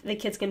the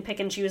kids can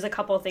pick and choose a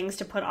couple of things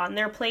to put on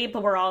their plate,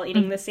 but we're all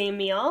eating the same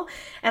meal.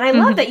 And I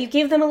love that you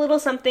gave them a little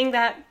something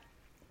that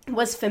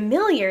was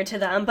familiar to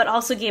them, but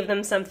also gave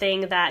them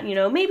something that,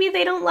 maybe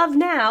they don't love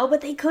now, but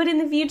they could in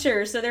the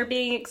future. So they're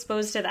being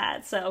exposed to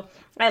that. So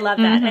I love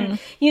that. And,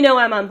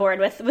 I'm on board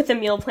with the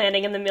meal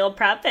planning and the meal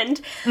prep.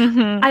 And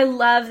I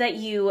love that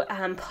you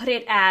put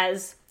it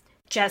as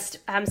just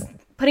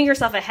putting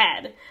yourself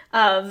ahead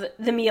of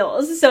the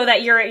meals so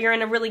that you're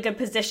in a really good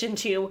position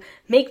to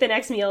make the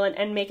next meal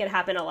and make it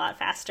happen a lot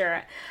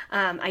faster.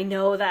 I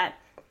know that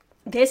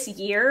this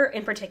year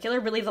in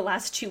particular, really the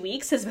last 2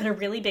 weeks has been a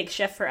really big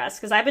shift for us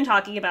because I've been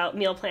talking about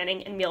meal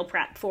planning and meal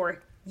prep for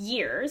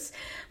years.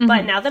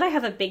 But now that I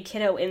have a big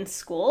kiddo in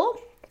school,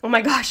 oh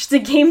my gosh, it's a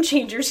game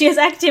changer. She has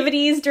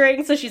activities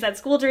so she's at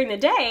school during the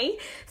day.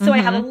 So I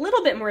have a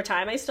little bit more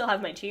time. I still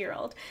have my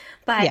 2-year-old,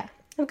 but yeah.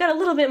 I've got a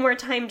little bit more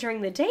time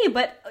during the day,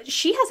 but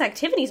she has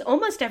activities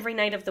almost every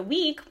night of the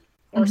week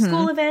or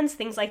school events,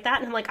 things like that.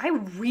 And I'm like, I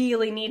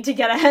really need to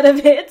get ahead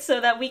of it so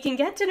that we can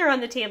get dinner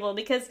on the table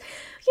because,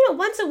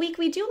 once a week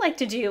we do like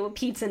to do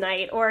pizza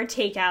night or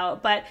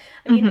takeout, but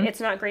I mean, it's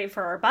not great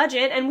for our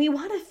budget and we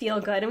want to feel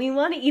good and we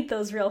want to eat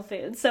those real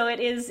foods. So it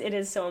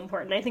is so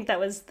important. I think that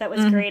was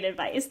great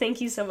advice.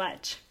 Thank you so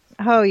much.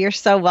 Oh, you're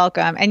so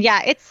welcome. And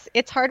yeah,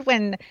 it's hard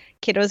when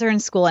kiddos are in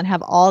school and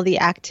have all the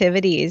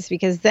activities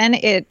because then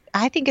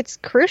I think it's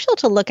crucial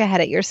to look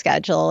ahead at your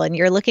schedule and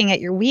you're looking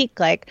at your week.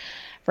 Like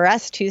for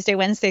us, Tuesday,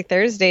 Wednesday,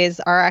 Thursdays,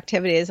 our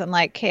activities. I'm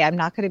like, hey, I'm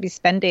not going to be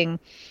spending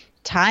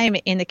time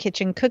in the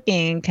kitchen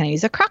cooking. Can I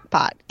use a crock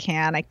pot?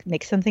 Can I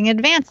make something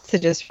advanced to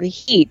just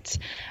reheat?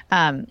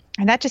 And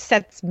that just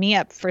sets me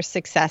up for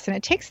success. And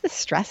it takes the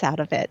stress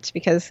out of it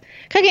because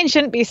cooking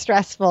shouldn't be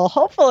stressful,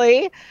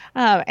 hopefully.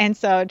 And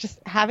so just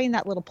having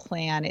that little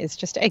plan is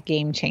just a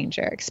game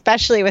changer,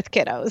 especially with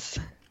kiddos.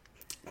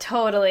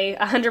 Totally,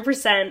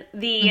 100%.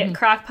 The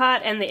crock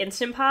pot and the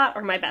Instant Pot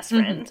are my best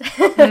friend,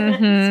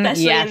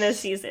 especially in this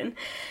season.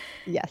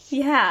 Yes.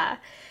 Yeah.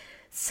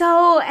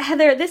 So,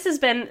 Heather, this has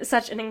been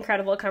such an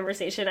incredible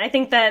conversation. I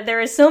think that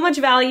there is so much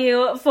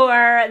value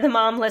for the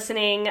mom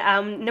listening,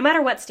 no matter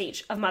what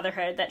stage of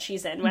motherhood that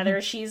she's in, whether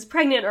she's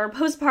pregnant or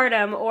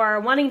postpartum or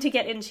wanting to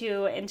get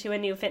into a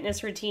new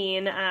fitness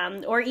routine,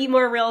 or eat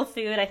more real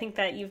food. I think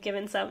that you've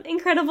given some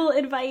incredible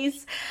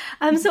advice.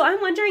 So I'm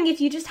wondering if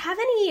you just have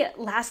any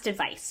last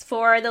advice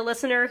for the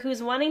listener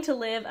who's wanting to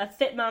live a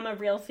fit mama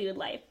real food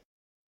life.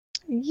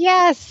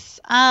 Yes.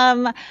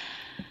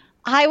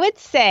 I would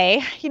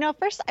say,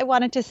 first I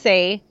wanted to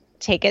say,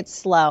 take it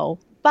slow,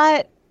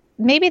 but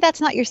maybe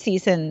that's not your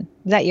season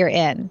that you're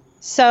in.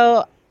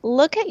 So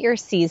look at your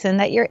season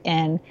that you're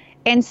in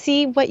and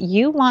see what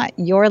you want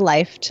your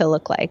life to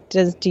look like.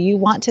 Do you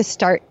want to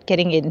start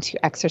getting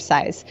into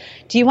exercise?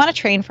 Do you want to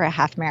train for a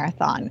half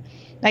marathon?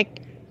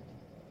 Like,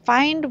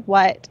 find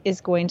what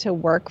is going to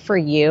work for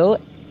you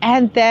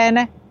and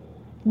then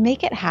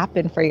make it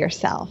happen for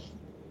yourself.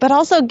 But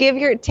also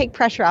take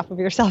pressure off of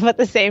yourself at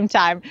the same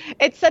time.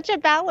 It's such a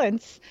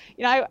balance.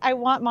 I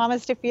want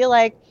mamas to feel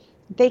like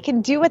they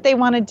can do what they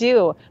want to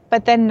do,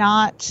 but then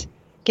not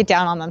get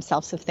down on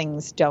themselves if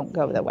things don't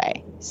go the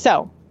way.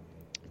 So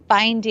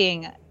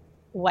finding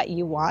what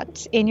you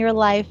want in your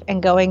life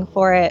and going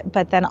for it,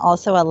 but then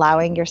also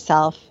allowing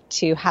yourself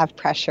to have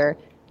pressure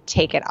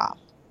take it off.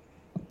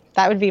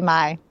 That would be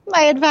my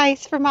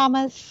advice for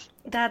mamas.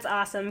 That's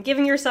awesome.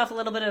 Giving yourself a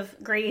little bit of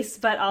grace,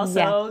 but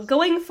also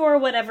going for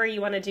whatever you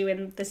want to do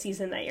in the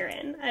season that you're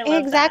in. I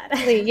love that.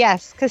 Exactly.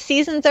 Yes. Because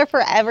seasons are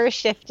forever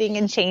shifting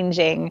and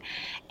changing,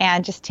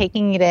 and just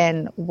taking it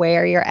in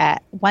where you're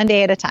at, one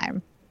day at a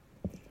time.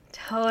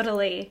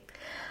 Totally.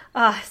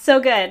 Oh, so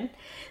good.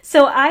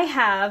 So I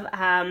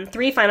have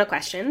 3 final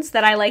questions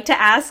that I like to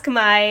ask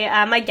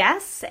my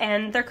guests,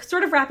 and they're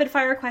sort of rapid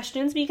fire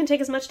questions, but you can take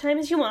as much time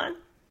as you want.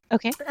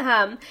 Okay.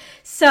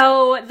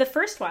 So the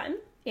first one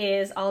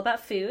is all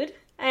about food.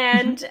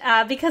 And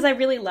because I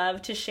really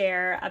love to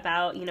share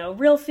about,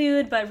 real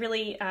food, but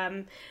really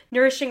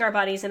nourishing our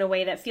bodies in a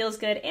way that feels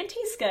good and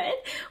tastes good.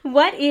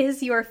 What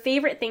is your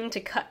favorite thing to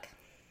cook?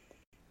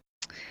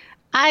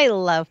 I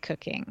love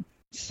cooking.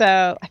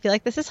 So I feel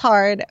like this is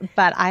hard,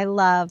 but I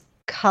love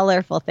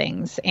colorful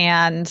things.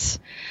 And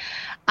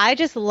I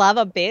just love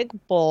a big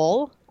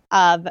bowl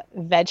of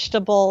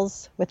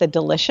vegetables with a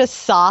delicious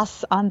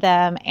sauce on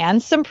them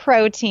and some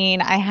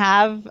protein. I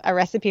have a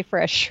recipe for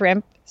a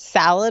shrimp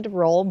salad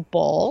roll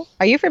bowl.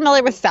 Are you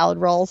familiar with salad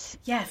rolls?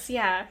 Yes,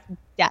 yeah.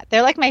 Yeah,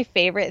 they're like my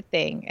favorite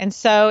thing. And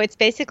so it's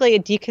basically a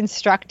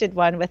deconstructed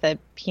one with a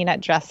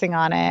peanut dressing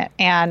on it.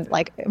 And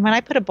like when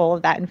I put a bowl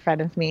of that in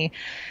front of me,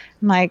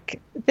 I'm like,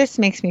 this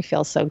makes me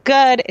feel so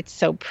good. It's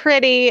so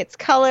pretty. It's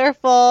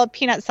colorful.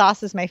 Peanut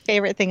sauce is my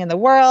favorite thing in the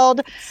world.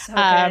 So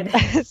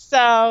good.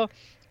 So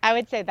I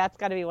would say that's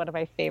got to be one of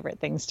my favorite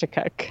things to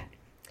cook.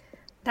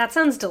 That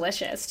sounds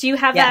delicious. Do you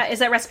have that? Is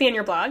that recipe on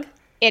your blog?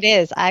 It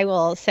is. I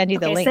will send you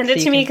the link. Send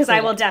it to me because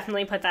I will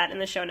definitely put that in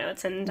the show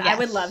notes. And I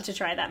would love to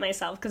try that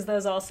myself because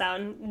those all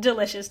sound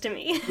delicious to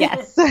me.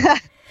 Yes.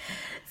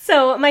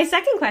 So my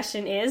second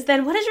question is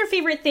then what is your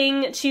favorite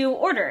thing to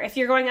order if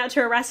you're going out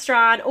to a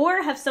restaurant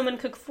or have someone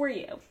cook for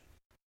you?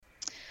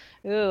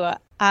 Ooh,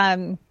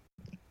 I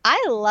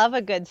love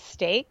a good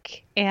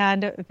steak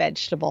and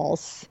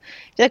vegetables.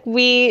 I feel like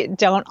we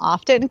don't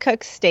often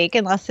cook steak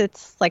unless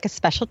it's like a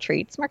special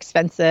treat. It's more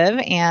expensive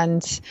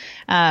and,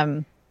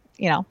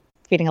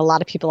 feeding a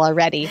lot of people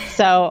already.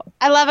 So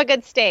I love a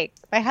good steak.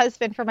 My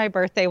husband for my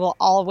birthday will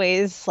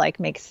always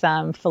make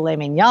some filet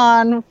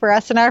mignon for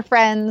us and our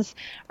friends.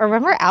 Or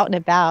when we're out and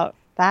about,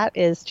 that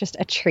is just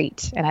a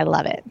treat and I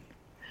love it.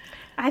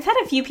 I've had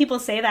a few people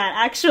say that,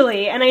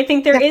 actually, and I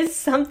think there is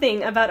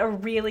something about a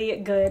really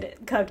good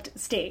cooked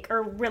steak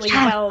or really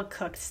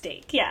well-cooked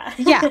steak. Yeah.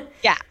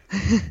 Yeah.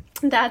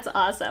 That's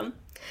awesome.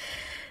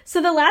 So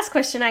the last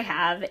question I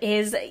have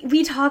is,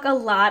 we talk a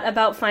lot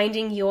about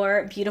finding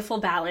your beautiful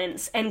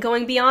balance and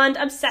going beyond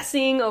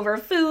obsessing over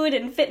food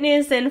and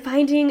fitness and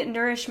finding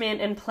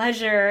nourishment and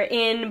pleasure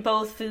in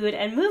both food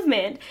and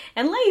movement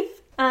and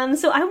life.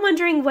 So I'm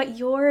wondering what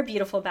your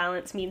beautiful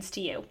balance means to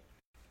you.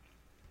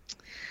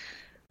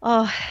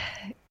 Oh,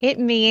 it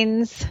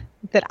means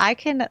that I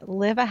can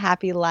live a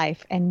happy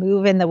life and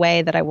move in the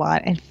way that I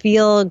want and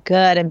feel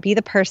good and be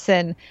the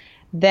person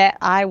that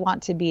I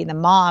want to be, the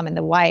mom and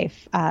the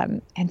wife.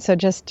 And so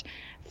just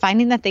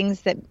finding the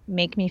things that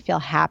make me feel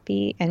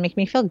happy and make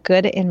me feel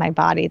good in my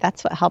body,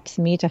 that's what helps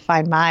me to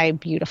find my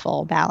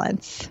beautiful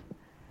balance.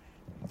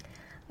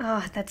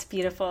 Oh, that's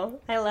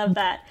beautiful. I love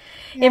that.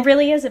 Yeah. It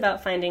really is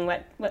about finding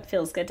what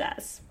feels good to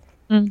us.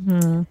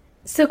 Mm-hmm.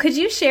 So could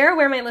you share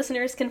where my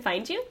listeners can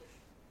find you?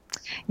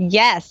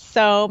 Yes.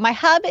 So my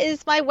hub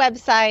is my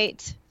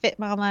website,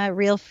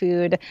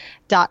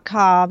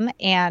 fitmamarealfood.com.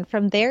 And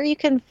from there, you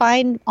can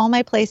find all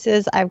my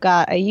places. I've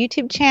got a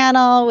YouTube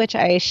channel, which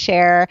I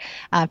share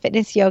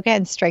fitness, yoga,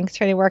 and strength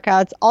training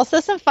workouts. Also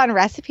some fun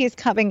recipes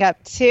coming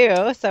up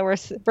too. So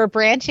we're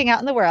branching out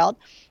in the world.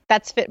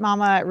 That's Fit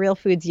Mama Real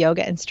Foods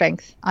Yoga and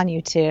Strength on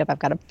YouTube. I've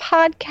got a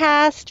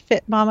podcast,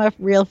 Fit Mama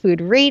Real Food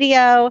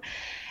Radio. And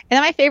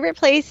then my favorite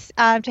place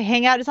to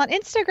hang out is on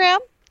Instagram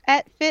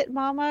at Fit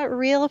Mama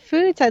Real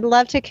Foods. I'd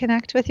love to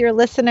connect with your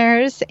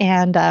listeners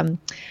and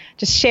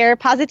just share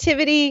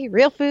positivity,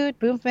 real food,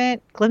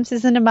 movement,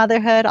 glimpses into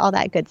motherhood, all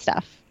that good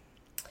stuff.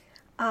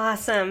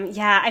 Awesome.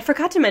 Yeah, I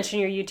forgot to mention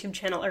your YouTube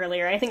channel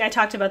earlier. I think I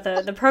talked about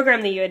the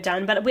program that you had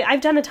done, but I've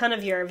done a ton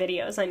of your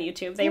videos on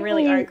YouTube. They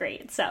really are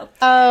great. So,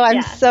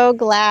 I'm so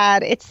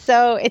glad. It's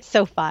so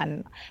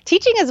fun.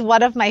 Teaching is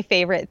one of my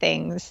favorite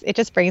things. It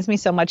just brings me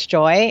so much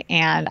joy,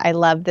 and I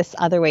love this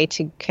other way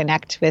to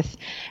connect with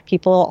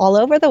people all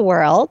over the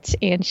world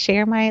and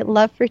share my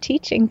love for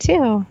teaching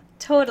too.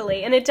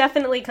 Totally. And it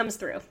definitely comes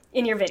through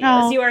in your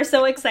videos. You are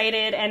so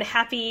excited and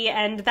happy.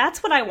 And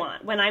that's what I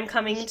want when I'm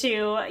coming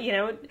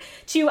to,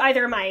 to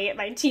either my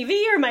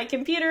TV or my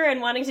computer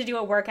and wanting to do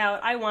a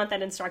workout. I want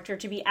that instructor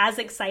to be as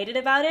excited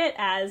about it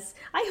as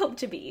I hope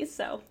to be.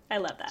 So I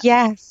love that.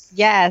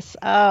 Yes.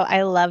 Oh,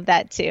 I love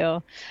that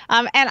too.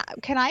 And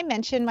can I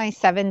mention my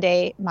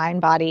 7-day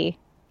mind body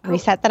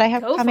reset that I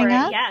have coming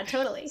up? Yeah,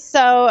 totally.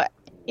 So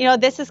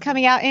this is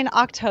coming out in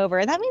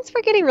October. That means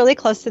we're getting really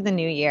close to the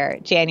new year,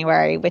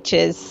 January, which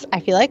is, I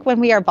feel like, when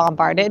we are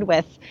bombarded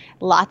with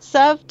lots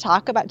of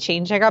talk about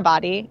changing our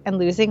body and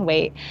losing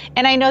weight.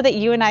 And I know that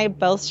you and I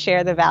both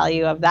share the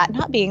value of that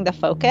not being the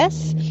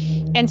focus.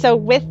 And so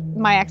with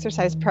my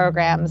exercise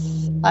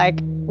programs,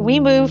 we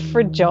move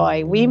for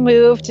joy. We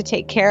move to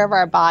take care of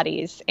our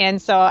bodies.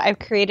 And so I've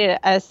created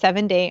a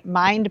 7-day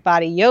mind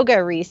body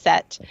yoga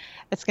reset.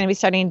 It's going to be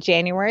starting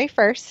January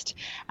 1st.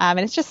 And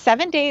it's just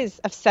 7 days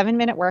of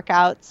 7-minute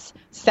workouts,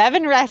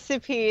 7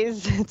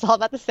 recipes. It's all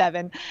about the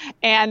 7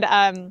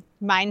 and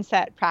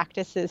mindset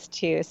practices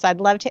too. So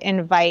I'd love to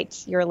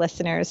invite your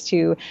listeners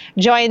to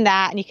join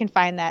that. And you can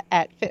find that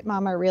at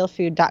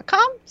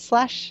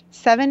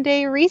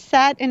fitmamarealfood.com/7-day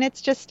reset. And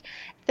it's just,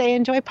 if they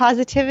enjoy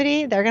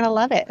positivity, they're going to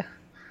love it.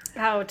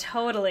 Oh,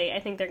 totally.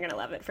 I think they're going to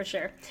love it for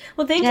sure.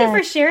 Well, thank you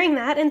for sharing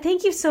that. And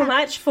thank you so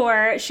much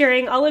for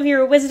sharing all of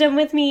your wisdom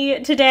with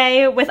me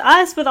today, with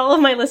us, with all of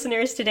my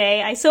listeners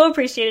today. I so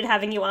appreciated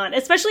having you on,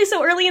 especially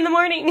so early in the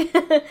morning.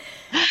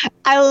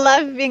 I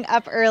love being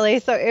up early,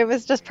 so it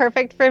was just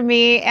perfect for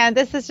me. And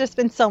this has just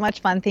been so much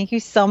fun. Thank you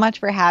so much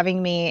for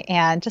having me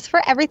and just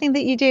for everything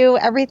that you do,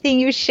 everything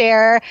you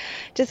share.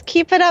 Just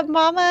keep it up,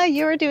 Mama.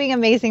 You're doing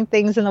amazing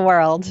things in the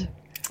world.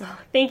 Oh,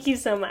 thank you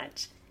so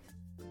much.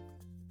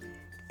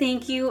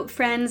 Thank you,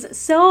 friends,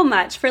 so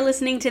much for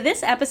listening to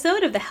this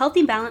episode of the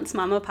Healthy Balance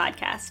Mama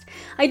podcast.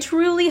 I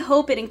truly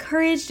hope it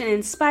encouraged and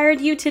inspired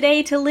you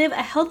today to live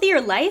a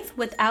healthier life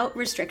without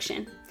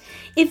restriction.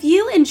 If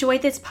you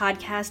enjoyed this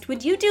podcast,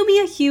 would you do me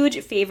a huge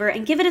favor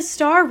and give it a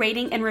star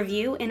rating and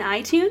review in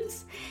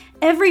iTunes?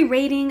 Every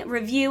rating,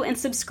 review, and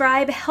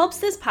subscribe helps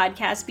this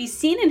podcast be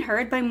seen and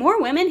heard by more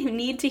women who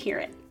need to hear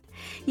it.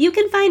 You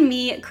can find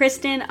me,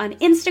 Kristen, on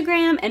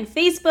Instagram and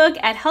Facebook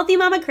at Healthy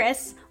Mama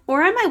Chris,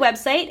 or on my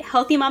website,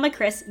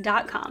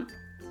 healthymamachris.com.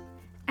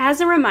 As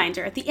a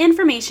reminder, the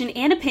information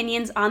and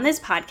opinions on this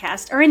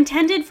podcast are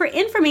intended for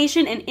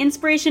information and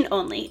inspiration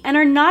only and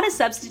are not a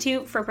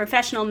substitute for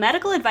professional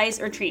medical advice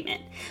or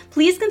treatment.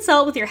 Please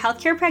consult with your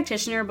healthcare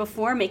practitioner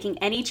before making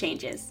any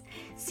changes.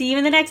 See you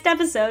in the next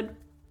episode.